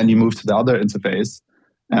 And then you move to the other interface.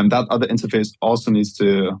 And that other interface also needs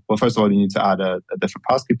to, well, first of all, you need to add a different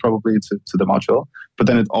passkey probably to the module. But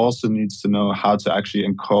then it also needs to know how to actually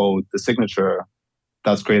encode the signature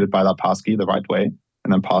that's created by that passkey the right way,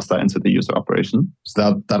 and then pass that into the user operation.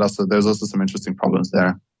 So that also, there's also some interesting problems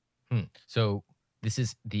there. So this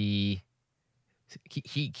is the,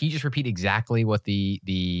 can you just repeat exactly what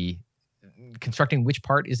the constructing which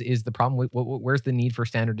part is the problem? Where's the need for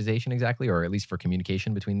standardization exactly, or at least for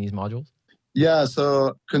communication between these modules? Yeah,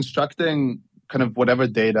 so constructing kind of whatever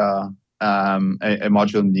data a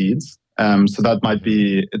module needs. So that might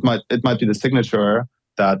be it might be the signature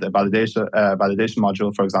that a validation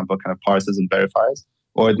module, for example, kind of parses and verifies,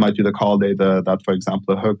 or it might be the call data that, for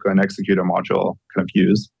example, a hook or an executor module kind of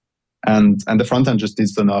use. And the front end just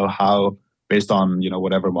needs to know how, based on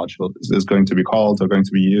whatever module is going to be called or going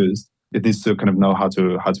to be used, it needs to kind of know how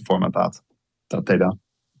to format that data.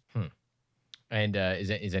 And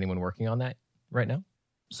is anyone working on that right now?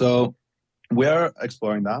 So we're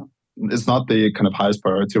exploring that. It's not the kind of highest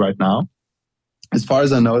priority right now. As far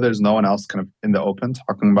as I know, there's no one else kind of in the open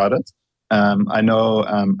talking about it. I know,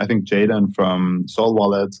 I think Jaden from Soul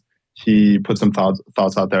Wallet, he put some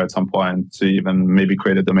thoughts out there at some point to even maybe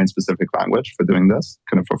create a domain-specific language for doing this,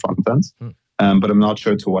 kind of for front ends. But I'm not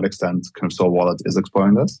sure to what extent kind of Soul Wallet is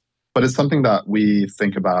exploring this. But it's something that we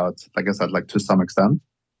think about, like I said, like to some extent.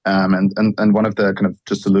 And one of the kind of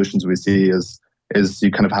just solutions we see is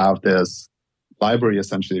you kind of have this library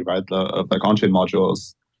essentially, right, of like on-chain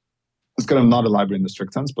modules. It's kind of not a library in the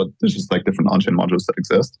strict sense, but there's just like different on-chain modules that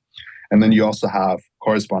exist. And then you also have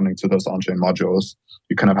corresponding to those on-chain modules,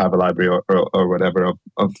 you kind of have a library or whatever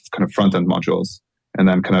of kind of front-end modules. And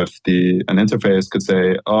then kind of an interface could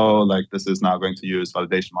say, oh, like this is now going to use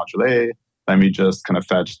validation module A. Let me just kind of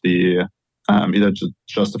fetch the either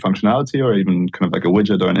just the functionality or even kind of like a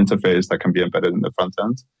widget or an interface that can be embedded in the front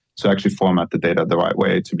end to actually format the data the right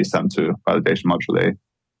way to be sent to validation module A.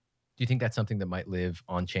 Do you think that's something that might live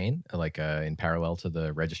on chain, like in parallel to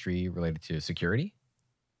the registry related to security?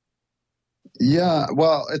 Yeah,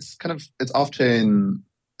 well, it's off chain.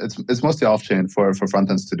 It's mostly off chain for front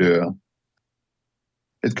ends to do.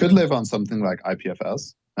 It could live on something like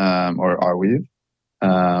IPFS or Arweave,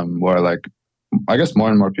 where like I guess more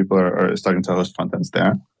and more people are starting to host front ends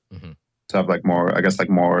there to have like more, I guess, like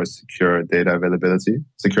more secure data availability,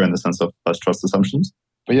 secure in the sense of less trust assumptions.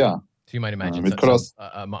 But yeah. So you might imagine a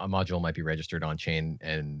module might be registered on chain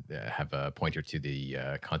and have a pointer to the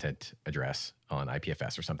content address on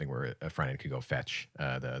IPFS or something where a front end could go fetch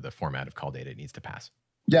the format of call data it needs to pass.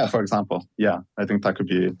 Yeah, for example. Yeah, I think that could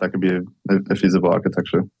be a feasible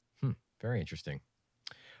architecture. Very interesting.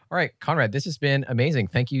 All right, Konrad, this has been amazing.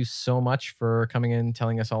 Thank you so much for coming in and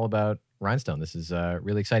telling us all about Rhinestone. This is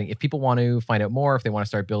really exciting. If people want to find out more, if they want to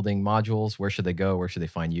start building modules, where should they go? Where should they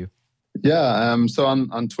find you? Yeah, so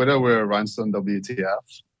on Twitter, we're Rhinestone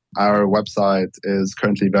WTF. Our website is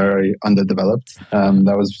currently very underdeveloped.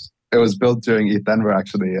 It was built during ETH Denver,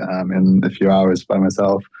 actually, in a few hours by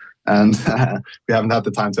myself. And we haven't had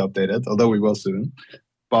the time to update it, although we will soon.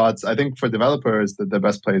 But I think for developers, the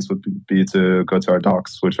best place would be to go to our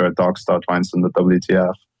docs, which are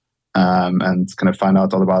docs.rhinestone.wtf, and kind of find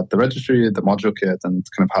out all about the registry, the module kit, and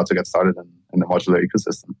kind of how to get started in the modular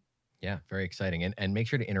ecosystem. Yeah, very exciting. And make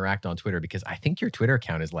sure to interact on Twitter, because I think your Twitter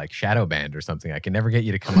account is like shadow banned or something. I can never get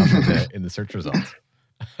you to come up in the search results.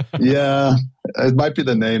 Yeah, it might be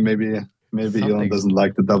the name. Maybe Elon doesn't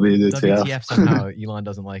like the WTF. WTF somehow. Elon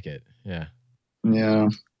doesn't like it. Yeah. Yeah,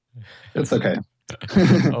 it's okay.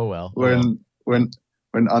 Oh well. We're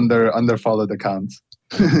an under followed account.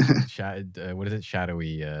 What is it?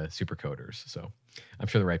 Shadowy supercoders. So I'm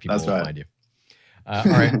sure the right people will find you. All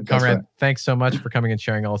right, Konrad, thanks so much for coming and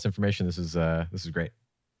sharing all this information. This is great.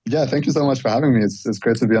 Yeah, thank you so much for having me. It's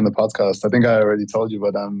great to be on the podcast. I think I already told you,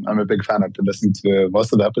 but I'm a big fan. I've been listening to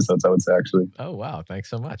most of the episodes, I would say, actually. Oh, wow. Thanks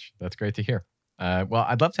so much. That's great to hear. Well,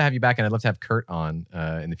 I'd love to have you back, and I'd love to have Kurt on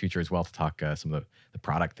in the future as well to talk some of the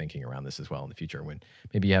product thinking around this as well in the future, when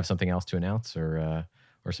maybe you have something else to announce or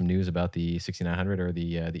some news about the 6900 or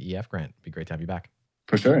the EF grant. It'd be great to have you back.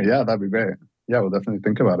 For sure. Yeah, that'd be great. Yeah, we'll definitely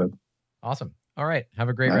think about it. Awesome. All right. Have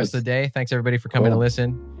a great rest of the day. Thanks, everybody, for coming to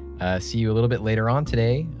listen. See you a little bit later on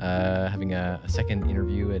today, having a second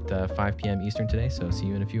interview at 5 p.m. Eastern today. So see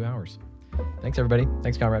you in a few hours. Thanks, everybody.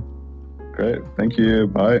 Thanks, Konrad. Great. Thank you.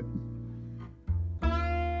 Bye.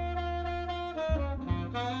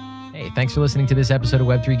 Hey, thanks for listening to this episode of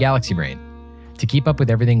Web3 Galaxy Brain. To keep up with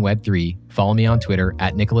everything Web3, follow me on Twitter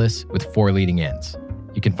 @Nicholas with 4 leading N's.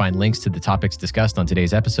 You can find links to the topics discussed on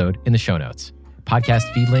today's episode in the show notes.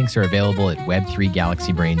 Podcast feed links are available at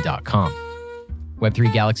web3galaxybrain.com.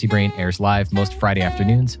 Web3 Galaxy Brain airs live most Friday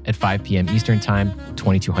afternoons at 5 p.m. Eastern Time,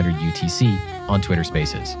 2200 UTC on Twitter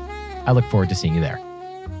Spaces. I look forward to seeing you there.